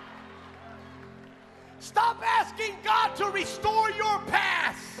 Stop asking God to restore your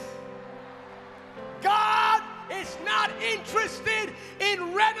past. God is not interested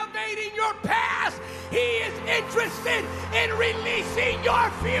in renovating your past. He is interested in releasing your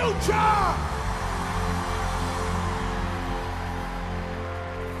future.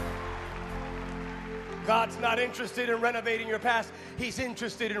 God's not interested in renovating your past. He's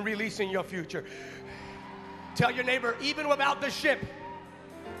interested in releasing your future. Tell your neighbor, even without the ship.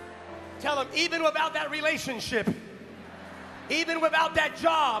 Tell him, even without that relationship. Even without that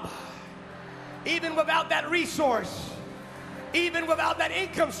job. Even without that resource. Even without that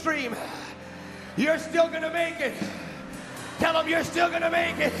income stream. You're still going to make it. Tell him you're still going to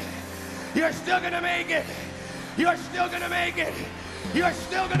make it. You're still going to make it. You're still going to make it. You're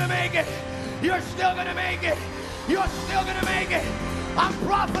still going to make it. You're still going to make it. You're still going to make it. I'm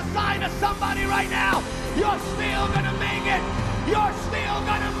prophesying to somebody right now. You're still going to make it. You're still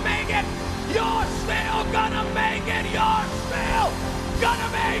going to make it. You're still going to make it. You're still going to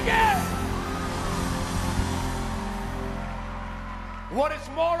make it. What is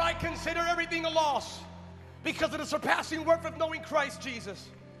more, I consider everything a loss because of the surpassing worth of knowing Christ Jesus,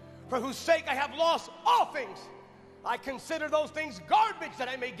 for whose sake I have lost all things. I consider those things garbage that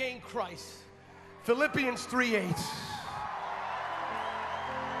I may gain Christ. Philippians 3:8.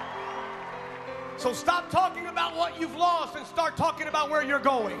 So stop talking about what you've lost and start talking about where you're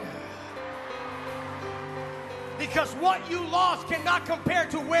going. Because what you lost cannot compare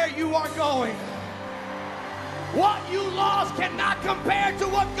to where you are going. What you lost cannot compare to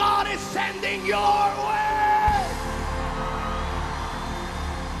what God is sending your way.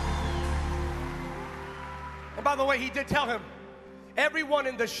 And by the way, he did tell him, everyone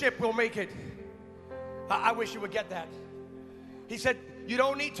in the ship will make it. I wish you would get that. He said, you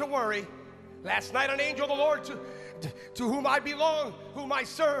don't need to worry. Last night an angel of the Lord to whom I belong, whom I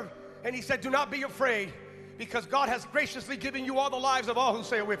serve, and he said, do not be afraid, because God has graciously given you all the lives of all who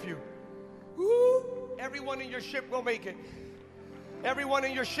sail with you. Woo! Everyone in your ship will make it. Everyone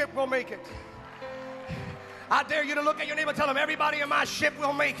in your ship will make it. I dare you to look at your neighbor and tell them, everybody in my ship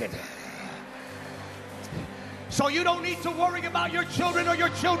will make it. So you don't need to worry about your children or your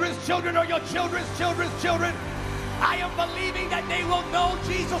children's children or your children's children's children. I am believing that they will know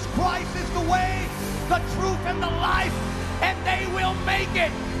Jesus Christ is the way, the truth, and the life, and they will make it.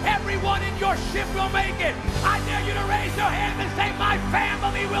 Everyone in your ship will make it. I dare you to raise your hand and say, my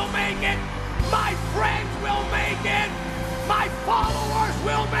family will make it. My friends will make it. My followers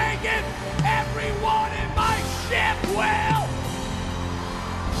will make it. Everyone in my ship will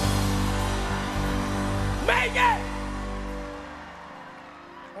make it.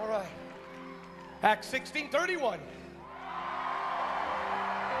 All right. Acts 16:31.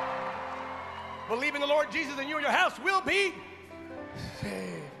 Believe in the Lord Jesus and you and your house will be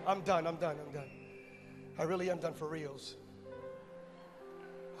saved. I'm done. I really am done for reals.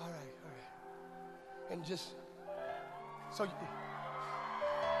 All right. And just so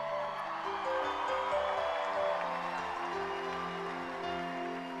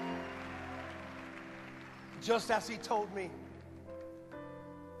just as he told me.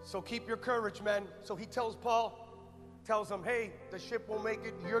 So keep your courage, men. So he tells Paul, tells him, hey, the ship will make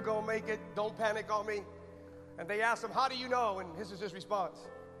it. You're going to make it. Don't panic on me. And they ask him, how do you know? And this is his response.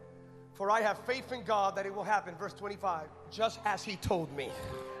 For I have faith in God that it will happen. Verse 25, just as he told me.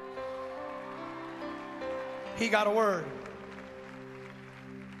 He got a word.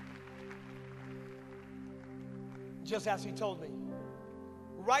 Just as he told me.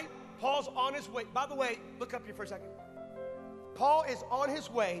 Right? Paul's on his way. By the way, look up here for a second. Paul is on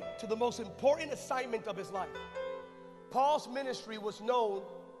his way to the most important assignment of his life. Paul's ministry was known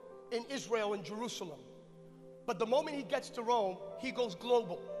in Israel and Jerusalem. But the moment he gets to Rome, he goes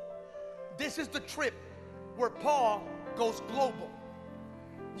global. This is the trip where Paul goes global.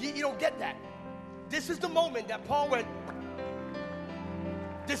 You don't get that. This is the moment that Paul went,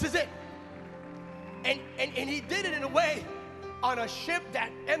 this is it. And he did it in a way on a ship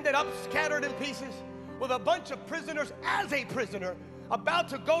that ended up scattered in pieces with a bunch of prisoners as a prisoner about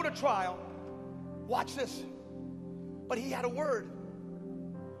to go to trial. Watch this. But he had a word.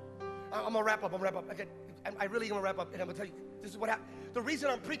 I'm going to wrap up. Okay, I really am going to wrap up, and I'm going to tell you, this is what happened. The reason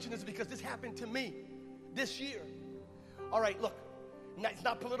I'm preaching this is because this happened to me this year. All right, look, it's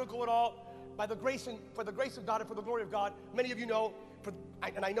not political at all. For the grace of God and for the glory of God, many of you know,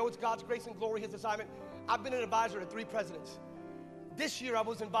 and I know it's God's grace and glory, his assignment, I've been an advisor to 3 presidents. This year I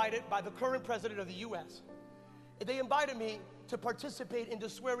was invited by the current president of the U.S. They invited me to participate in the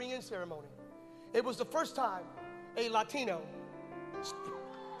swearing-in ceremony. It was the first time a Latino,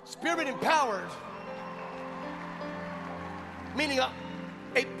 spirit-empowered, meaning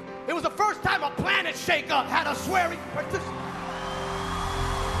it was the first time a Planetshaker had a swearing participation.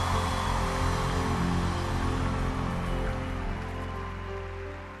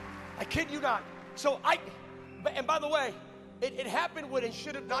 I kid you not. And by the way, it happened when it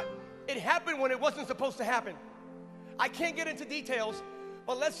should have not. It happened when it wasn't supposed to happen. I can't get into details,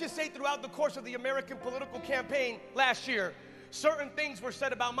 but let's just say throughout the course of the American political campaign last year, certain things were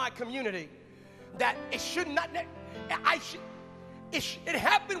said about my community that it should not. It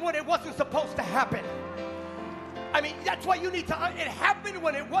happened when it wasn't supposed to happen. I mean, that's why you need to, it happened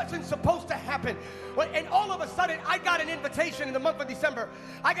when it wasn't supposed to happen. And all of a sudden, I got an invitation in the month of December.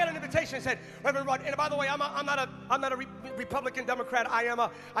 I got an invitation and said, Reverend Rod, and by the way, I'm not a Republican Democrat. I am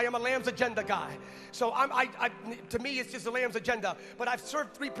a Lamb's Agenda guy. So to me, it's just a Lamb's Agenda. But I've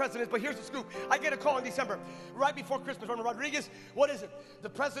served 3 presidents, but here's the scoop. I get a call in December, right before Christmas. Reverend Rodriguez, what is it? The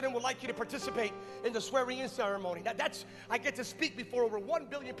president would like you to participate in the swearing-in ceremony. That's I get to speak before over 1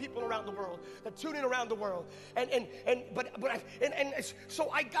 billion people around the world that tune in around the world.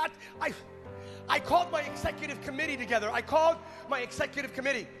 So I called my executive committee together. I called my executive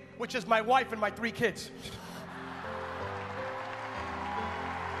committee, which is my wife and my 3 kids.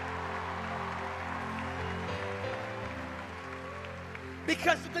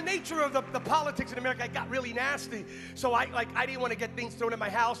 Because the nature of the politics in America, it got really nasty. So I didn't want to get things thrown in my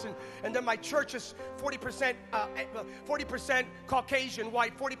house. And then my church is 40% Caucasian,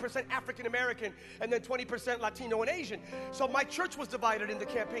 white, 40% African American, and then 20% Latino and Asian. So my church was divided in the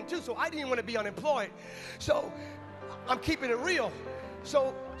campaign too. So I didn't want to be unemployed. So I'm keeping it real.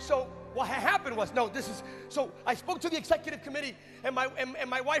 So what happened was, so I spoke to the executive committee, and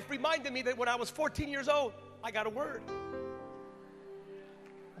my wife reminded me that when I was 14 years old, I got a word.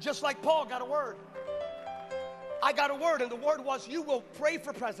 Just like Paul got a word. I got a word, and the word was, you will pray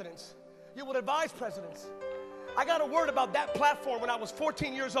for presidents. You will advise presidents. I got a word about that platform when I was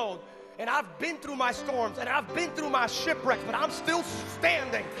 14 years old. And I've been through my storms, and I've been through my shipwrecks, but I'm still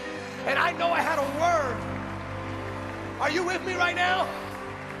standing. And I know I had a word. Are you with me right now?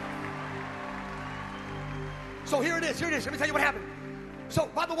 So here it is. Let me tell you what happened. So,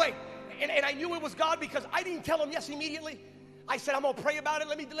 by the way, and I knew it was God because I didn't tell him yes immediately. I said, I'm going to pray about it.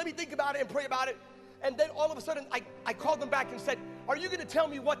 Let me think about it and pray about it. And then all of a sudden, I called them back and said, are you going to tell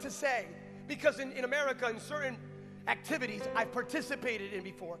me what to say? Because in America, in certain activities I've participated in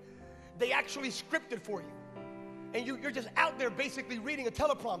before, they actually scripted for you. And you're just out there basically reading a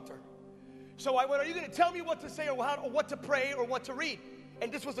teleprompter. So I went, are you going to tell me what to say or what to pray or what to read?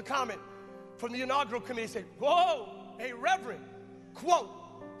 And this was a comment from the inaugural committee. Said, whoa, hey, Reverend, quote,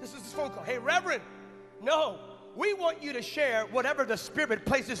 this is this phone call. Hey, Reverend, no. We want you to share whatever the Spirit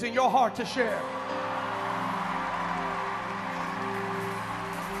places in your heart to share.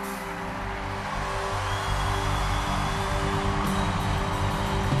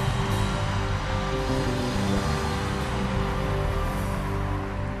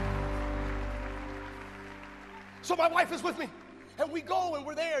 So my wife is with me, and we go, and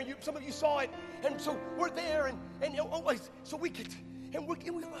we're there, and some of you saw it, and so we're there, and always, so we get,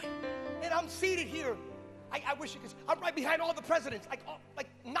 and I'm seated here I wish you could. I'm right behind all the presidents. Like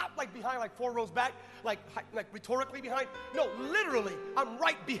not like behind, like 4 rows back, like rhetorically behind. No, literally, I'm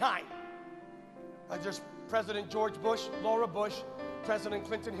right behind. There's President George Bush, Laura Bush, President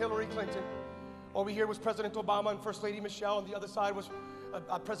Clinton, Hillary Clinton. Over here was President Obama and First Lady Michelle. On the other side was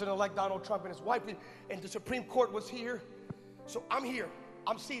President-elect Donald Trump and his wife. And the Supreme Court was here. So I'm here.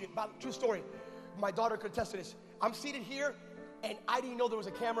 I'm seated. True story. My daughter could attest to this. I'm seated here, and I didn't know there was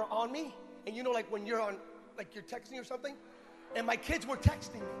a camera on me. And you know, like when you're on, like you're texting or something, and my kids were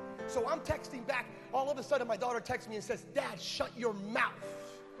texting me. So I'm texting back. All of a sudden, my daughter texts me and says, "Dad, shut your mouth."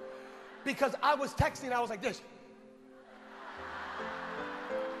 Because I was texting, I was like this.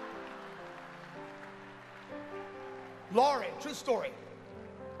 Lauren, true story.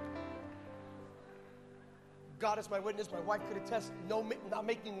 God is my witness. My wife could attest. No, not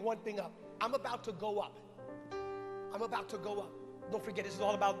making one thing up. I'm about to go up. I'm about to go up. Don't forget, this is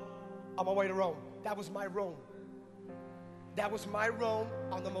all about on my way to Rome. That was my Rome. That was my Rome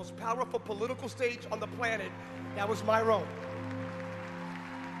on the most powerful political stage on the planet. That was my Rome.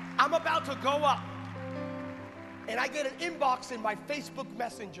 I'm about to go up. And I get an inbox in my Facebook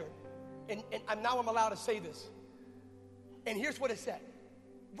Messenger. And now I'm allowed to say this. And here's what it said.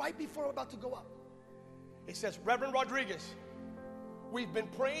 Right before I'm about to go up. It says, "Reverend Rodriguez, we've been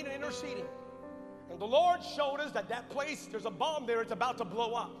praying and interceding. And the Lord showed us that place, there's a bomb there, it's about to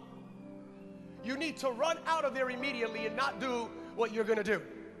blow up. You need to run out of there immediately and not do what you're going to do."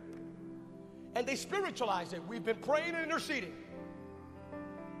 And they spiritualized it. We've been praying and interceding.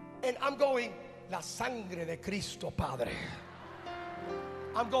 And I'm going, "La sangre de Cristo, Padre."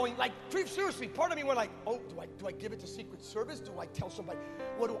 I'm going, like, seriously, part of me went like, "Oh, do I give it to Secret Service? Do I tell somebody?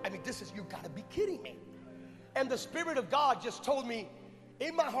 You got to be kidding me." And the Spirit of God just told me,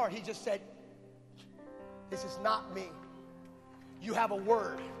 in my heart, He just said, "This is not me. You have a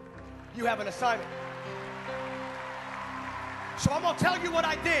word. You have an assignment." So I'm going to tell you what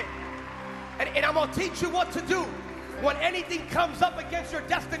I did. And I'm going to teach you what to do when anything comes up against your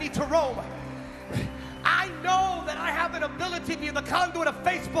destiny to Rome. I know that I have an ability to be the conduit of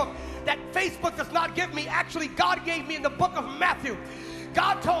Facebook that Facebook does not give me. Actually, God gave me in the book of Matthew.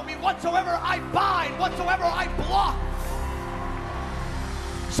 God told me, whatsoever I bind, whatsoever I block.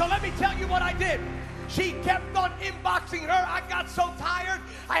 So let me tell you what I did. She kept on inboxing her. I got so tired.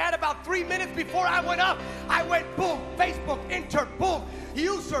 I had about 3 minutes before I went up. I went boom, Facebook, enter, boom,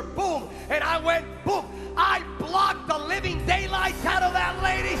 user, boom. And I went boom. I blocked the living daylights out of that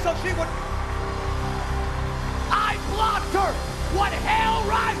lady so she would... I blocked her. When hell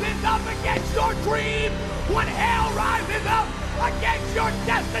rises up against your dream, when hell rises up against your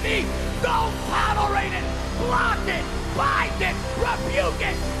destiny, don't tolerate it. Block it. Bind it. Rebuke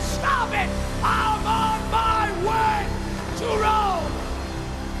it. Stop it. I'm on my way to Rome.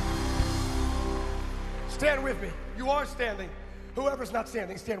 Stand with me. You are standing. Whoever's not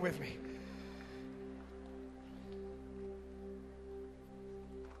standing, stand with me.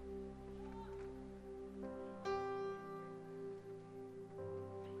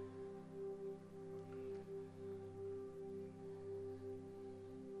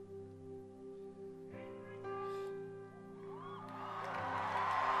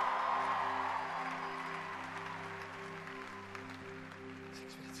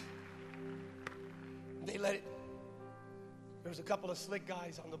 They let it. There was a couple of slick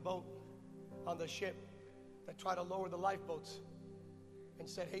guys on the boat, on the ship, that tried to lower the lifeboats and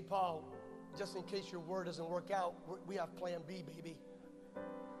said, "Hey, Paul, just in case your word doesn't work out, we have plan B, baby."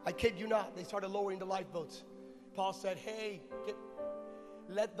 I kid you not. They started lowering the lifeboats. Paul said, "Hey,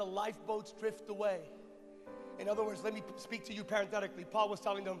 let the lifeboats drift away." In other words, let me speak to you parenthetically. Paul was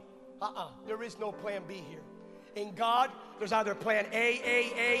telling them, there is no plan B here. In God, there's either plan A.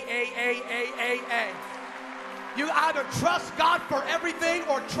 You either trust God for everything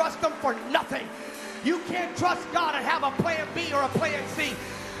or trust Him for nothing. You can't trust God and have a plan B or a plan C.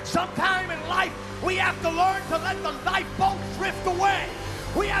 Sometime in life, we have to learn to let the lifeboat drift away.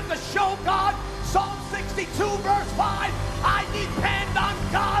 We have to show God, Psalm 62, verse 5, I depend on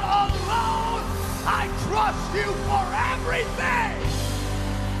God alone. I trust you for everything.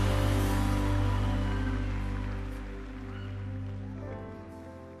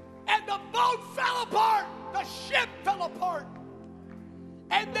 And the boat fell apart. The ship fell apart.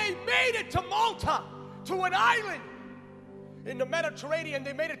 And they made it to Malta, to an island in the Mediterranean.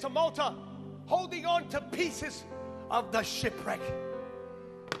 They made it to Malta, holding on to pieces of the shipwreck.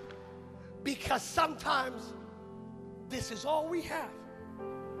 Because sometimes this is all we have.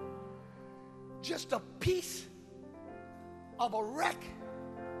 Just a piece of a wreck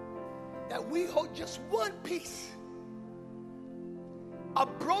that we hold, just one piece A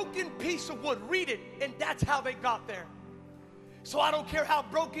broken piece of wood. Read it, and that's how they got there. So I don't care how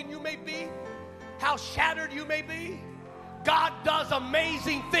broken you may be, how shattered you may be, God does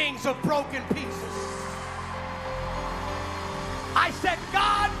amazing things with broken pieces. I said,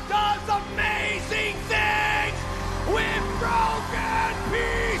 God does amazing things with broken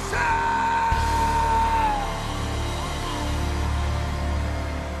pieces.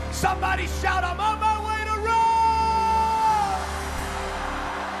 Somebody shout, I'm on my way to Rome.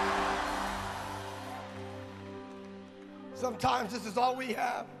 Sometimes this is all we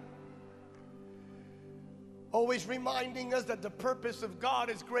have. Always reminding us that the purpose of God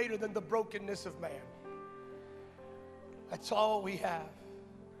is greater than the brokenness of man. That's all we have.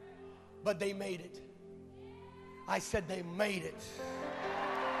 But they made it. I said they made it.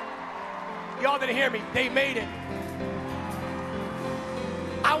 Y'all didn't hear me. They made it.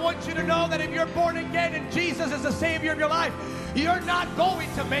 I want you to know that if you're born again and Jesus is the Savior of your life, you're not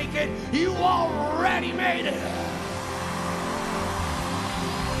going to make it. You already made it.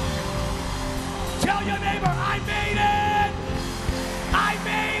 Tell your neighbor, I made it. I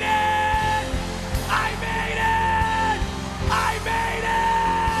made it. I made it. I made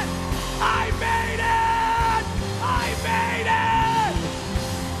it. I made it. I made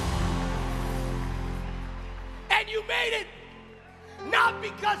it. And you made it not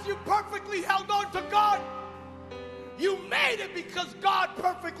because you perfectly held on to God. You made it because God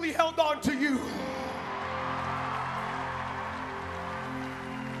perfectly held on to you.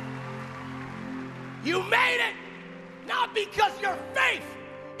 You made it not because your faith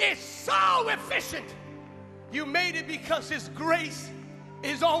is so efficient. You made it because His grace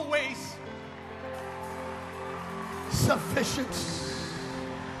is always sufficient.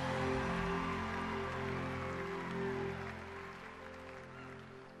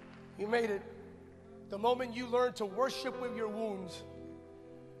 You made it the moment you learned to worship with your wounds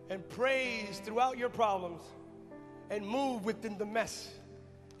and praise throughout your problems and move within the mess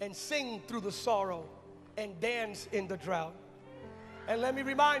and sing through the sorrow and dance in the drought. And let me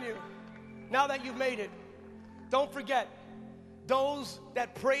remind you, now that you've made it, don't forget, those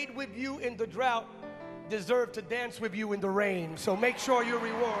that prayed with you in the drought deserve to dance with you in the rain. So make sure you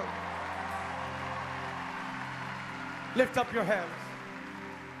reward. Lift up your hands.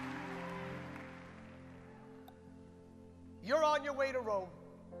 You're on your way to Rome.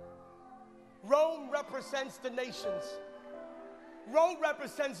 Rome represents the nations. Rome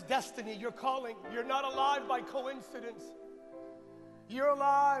represents destiny, your calling. You're not alive by coincidence. You're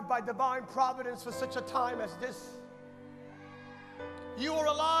alive by divine providence for such a time as this. You are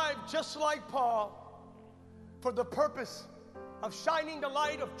alive just like Paul for the purpose of shining the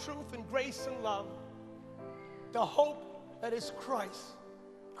light of truth and grace and love. The hope that is Christ,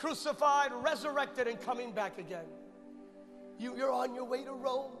 crucified, resurrected, and coming back again. You're on your way to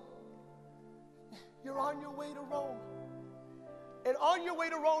Rome. You're on your way to Rome. And on your way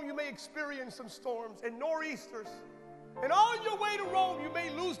to Rome, you may experience some storms and nor'easters. And on your way to Rome, you may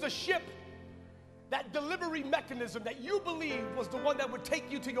lose the ship, that delivery mechanism that you believed was the one that would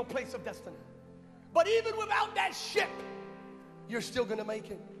take you to your place of destiny. But even without that ship, you're still going to make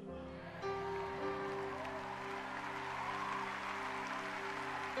it.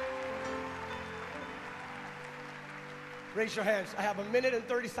 Raise your hands. I have 1 minute and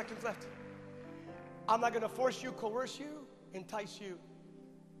 30 seconds left. I'm not going to force you, coerce you, entice you.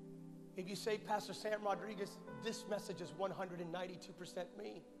 If you say, Pastor Sam Rodriguez, this message is 192%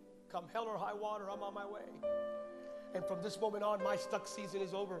 me. Come hell or high water, I'm on my way. And from this moment on, my stuck season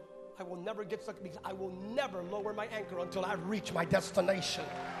is over. I will never get stuck because I will never lower my anchor until I reach my destination.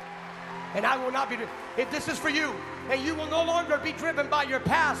 And I will not be, if this is for you, and you will no longer be driven by your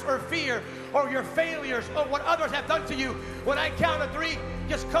past or fear or your failures or what others have done to you, when I count to 3,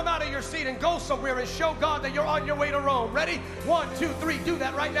 just come out of your seat and go somewhere and show God that you're on your way to Rome. Ready? 1, 2, 3. Do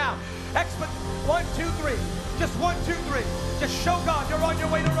that right now. 1, 2, 3. Just 1, 2, 3. Just show God you're on your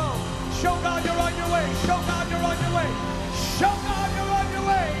way to Rome. Show God you're on your way. Show God you're on your way. Show God you're on your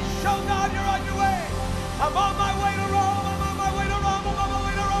way. Show God you're on your way. I'm on my way to Rome. I'm on my way to Rome. I'm on my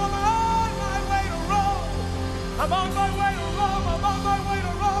way to Rome. I'm on my way to Rome. I'm on my way to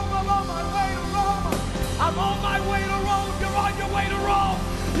Rome. I'm on my way to Rome. I'm on my way to Rome. You're on your way to Rome.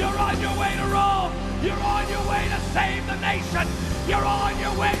 You're on your way to Rome. You're on your way to save the nation. You're on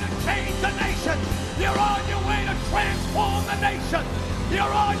your way to change the nation. You're on your way to transform the nation. You're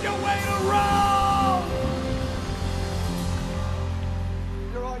on your way to Rome.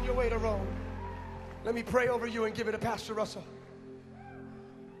 You're on your way to Rome. Let me pray over you and give it to Pastor Russell.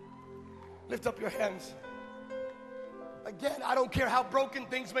 Lift up your hands. Again, I don't care how broken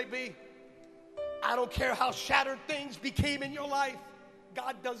things may be. I don't care how shattered things became in your life.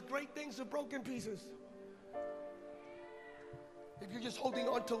 God does great things with broken pieces. If you're just holding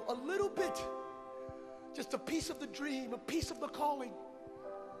on to a little bit, just a piece of the dream, a piece of the calling,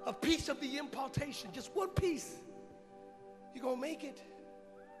 a piece of the impartation, just one piece, you're going to make it.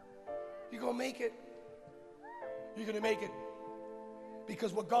 You're going to make it. You're going to make it.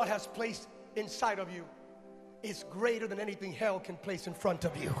 Because what God has placed inside of you is greater than anything hell can place in front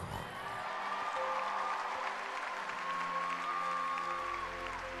of you.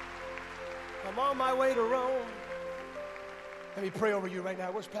 I'm on my way to Rome. Let me pray over you right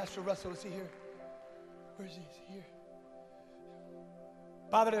now. Where's Pastor Russell? Is he here? Where is he? Is he here?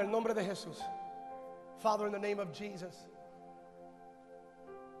 Padre, en el nombre de Jesús. Father, in the name of Jesus.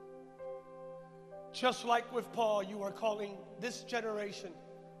 Just like with Paul, you are calling this generation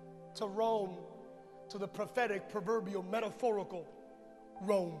to Rome, to the prophetic, proverbial, metaphorical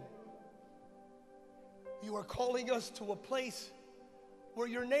Rome. You are calling us to a place where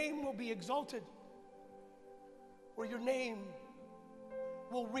your name will be exalted, where your name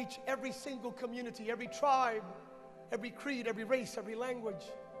will reach every single community, every tribe, every creed, every race, every language.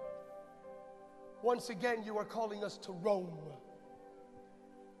 Once again, you are calling us to Rome.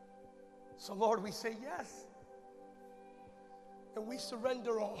 So, Lord, we say yes. And we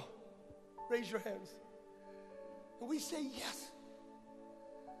surrender all. Raise your hands. And we say yes.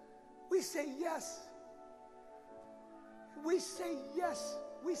 We say yes. We say yes.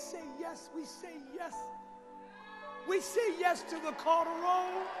 We say yes. We say yes. We say yes to the call to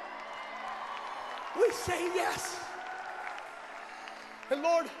Rome. We say yes. And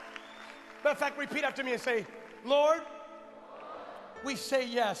Lord, matter of fact, repeat after me and say, Lord, we say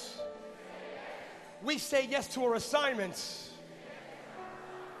yes. We say yes to our assignments.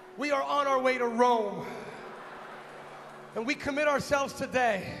 We are on our way to Rome. And we commit ourselves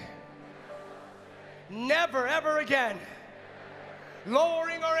today, never, ever again,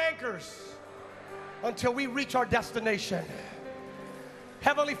 lowering our anchors until we reach our destination.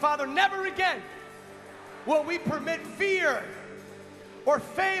 Heavenly Father, never again will we permit fear or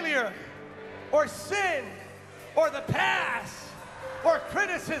failure or sin or the past or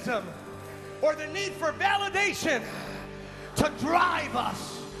criticism or the need for validation to drive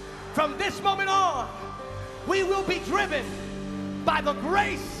us. From this moment on, we will be driven by the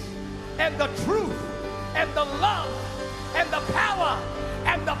grace and the truth and the love and the power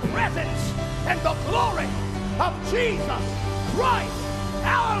and the presence and the glory of Jesus Christ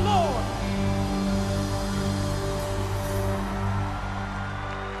our Lord.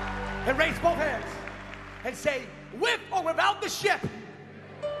 And raise both hands and say, with or without the ship,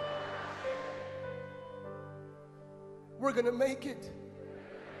 we're going to make it.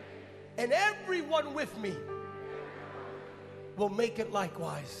 And everyone with me will make it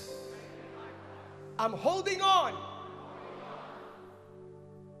likewise. I'm holding on,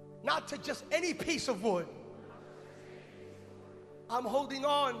 not to just any piece of wood. I'm holding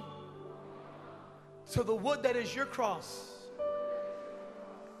on to the wood that is your cross,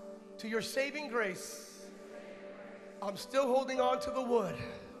 to your saving grace. I'm still holding on to the wood,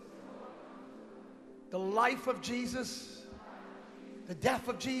 the life of Jesus, the death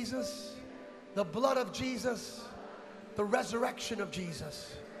of Jesus, the blood of Jesus, the resurrection of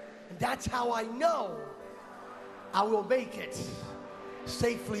Jesus. And that's how I know I will make it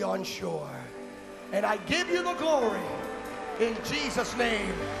safely on shore. And I give you the glory in Jesus'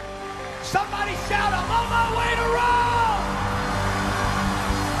 name. Somebody shout, I'm on my way to Rome!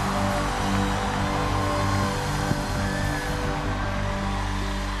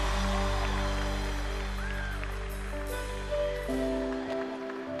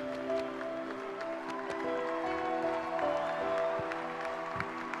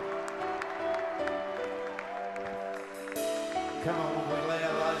 Come on, we lay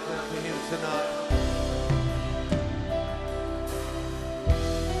our lives down for him tonight.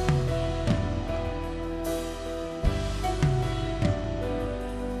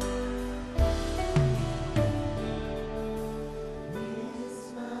 It's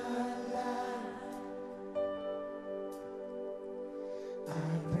my life. I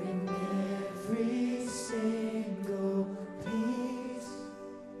bring every single piece,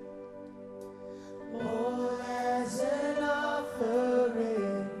 all as an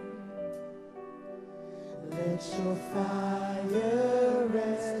offering.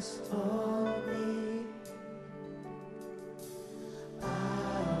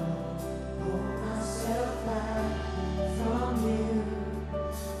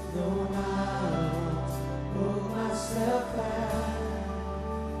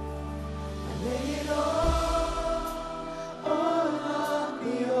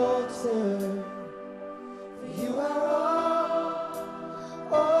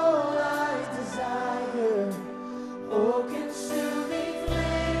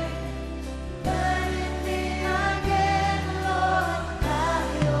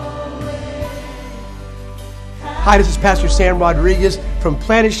 Hi, this is Pastor Sam Rodriguez from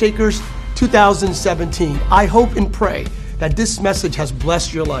Planetshakers 2017. I hope and pray that this message has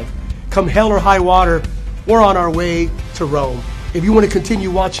blessed your life. Come hell or high water, we're on our way to Rome. If you want to continue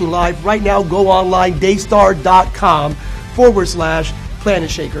watching live, right now go online,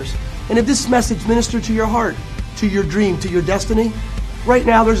 daystar.com/Planetshakers. And if this message ministered to your heart, to your dream, to your destiny, right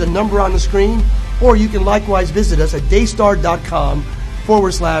now there's a number on the screen, or you can likewise visit us at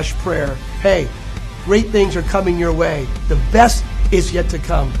daystar.com/prayer. Hey, great things are coming your way. The best is yet to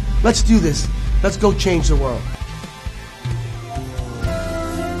come. Let's do this. Let's go change the world.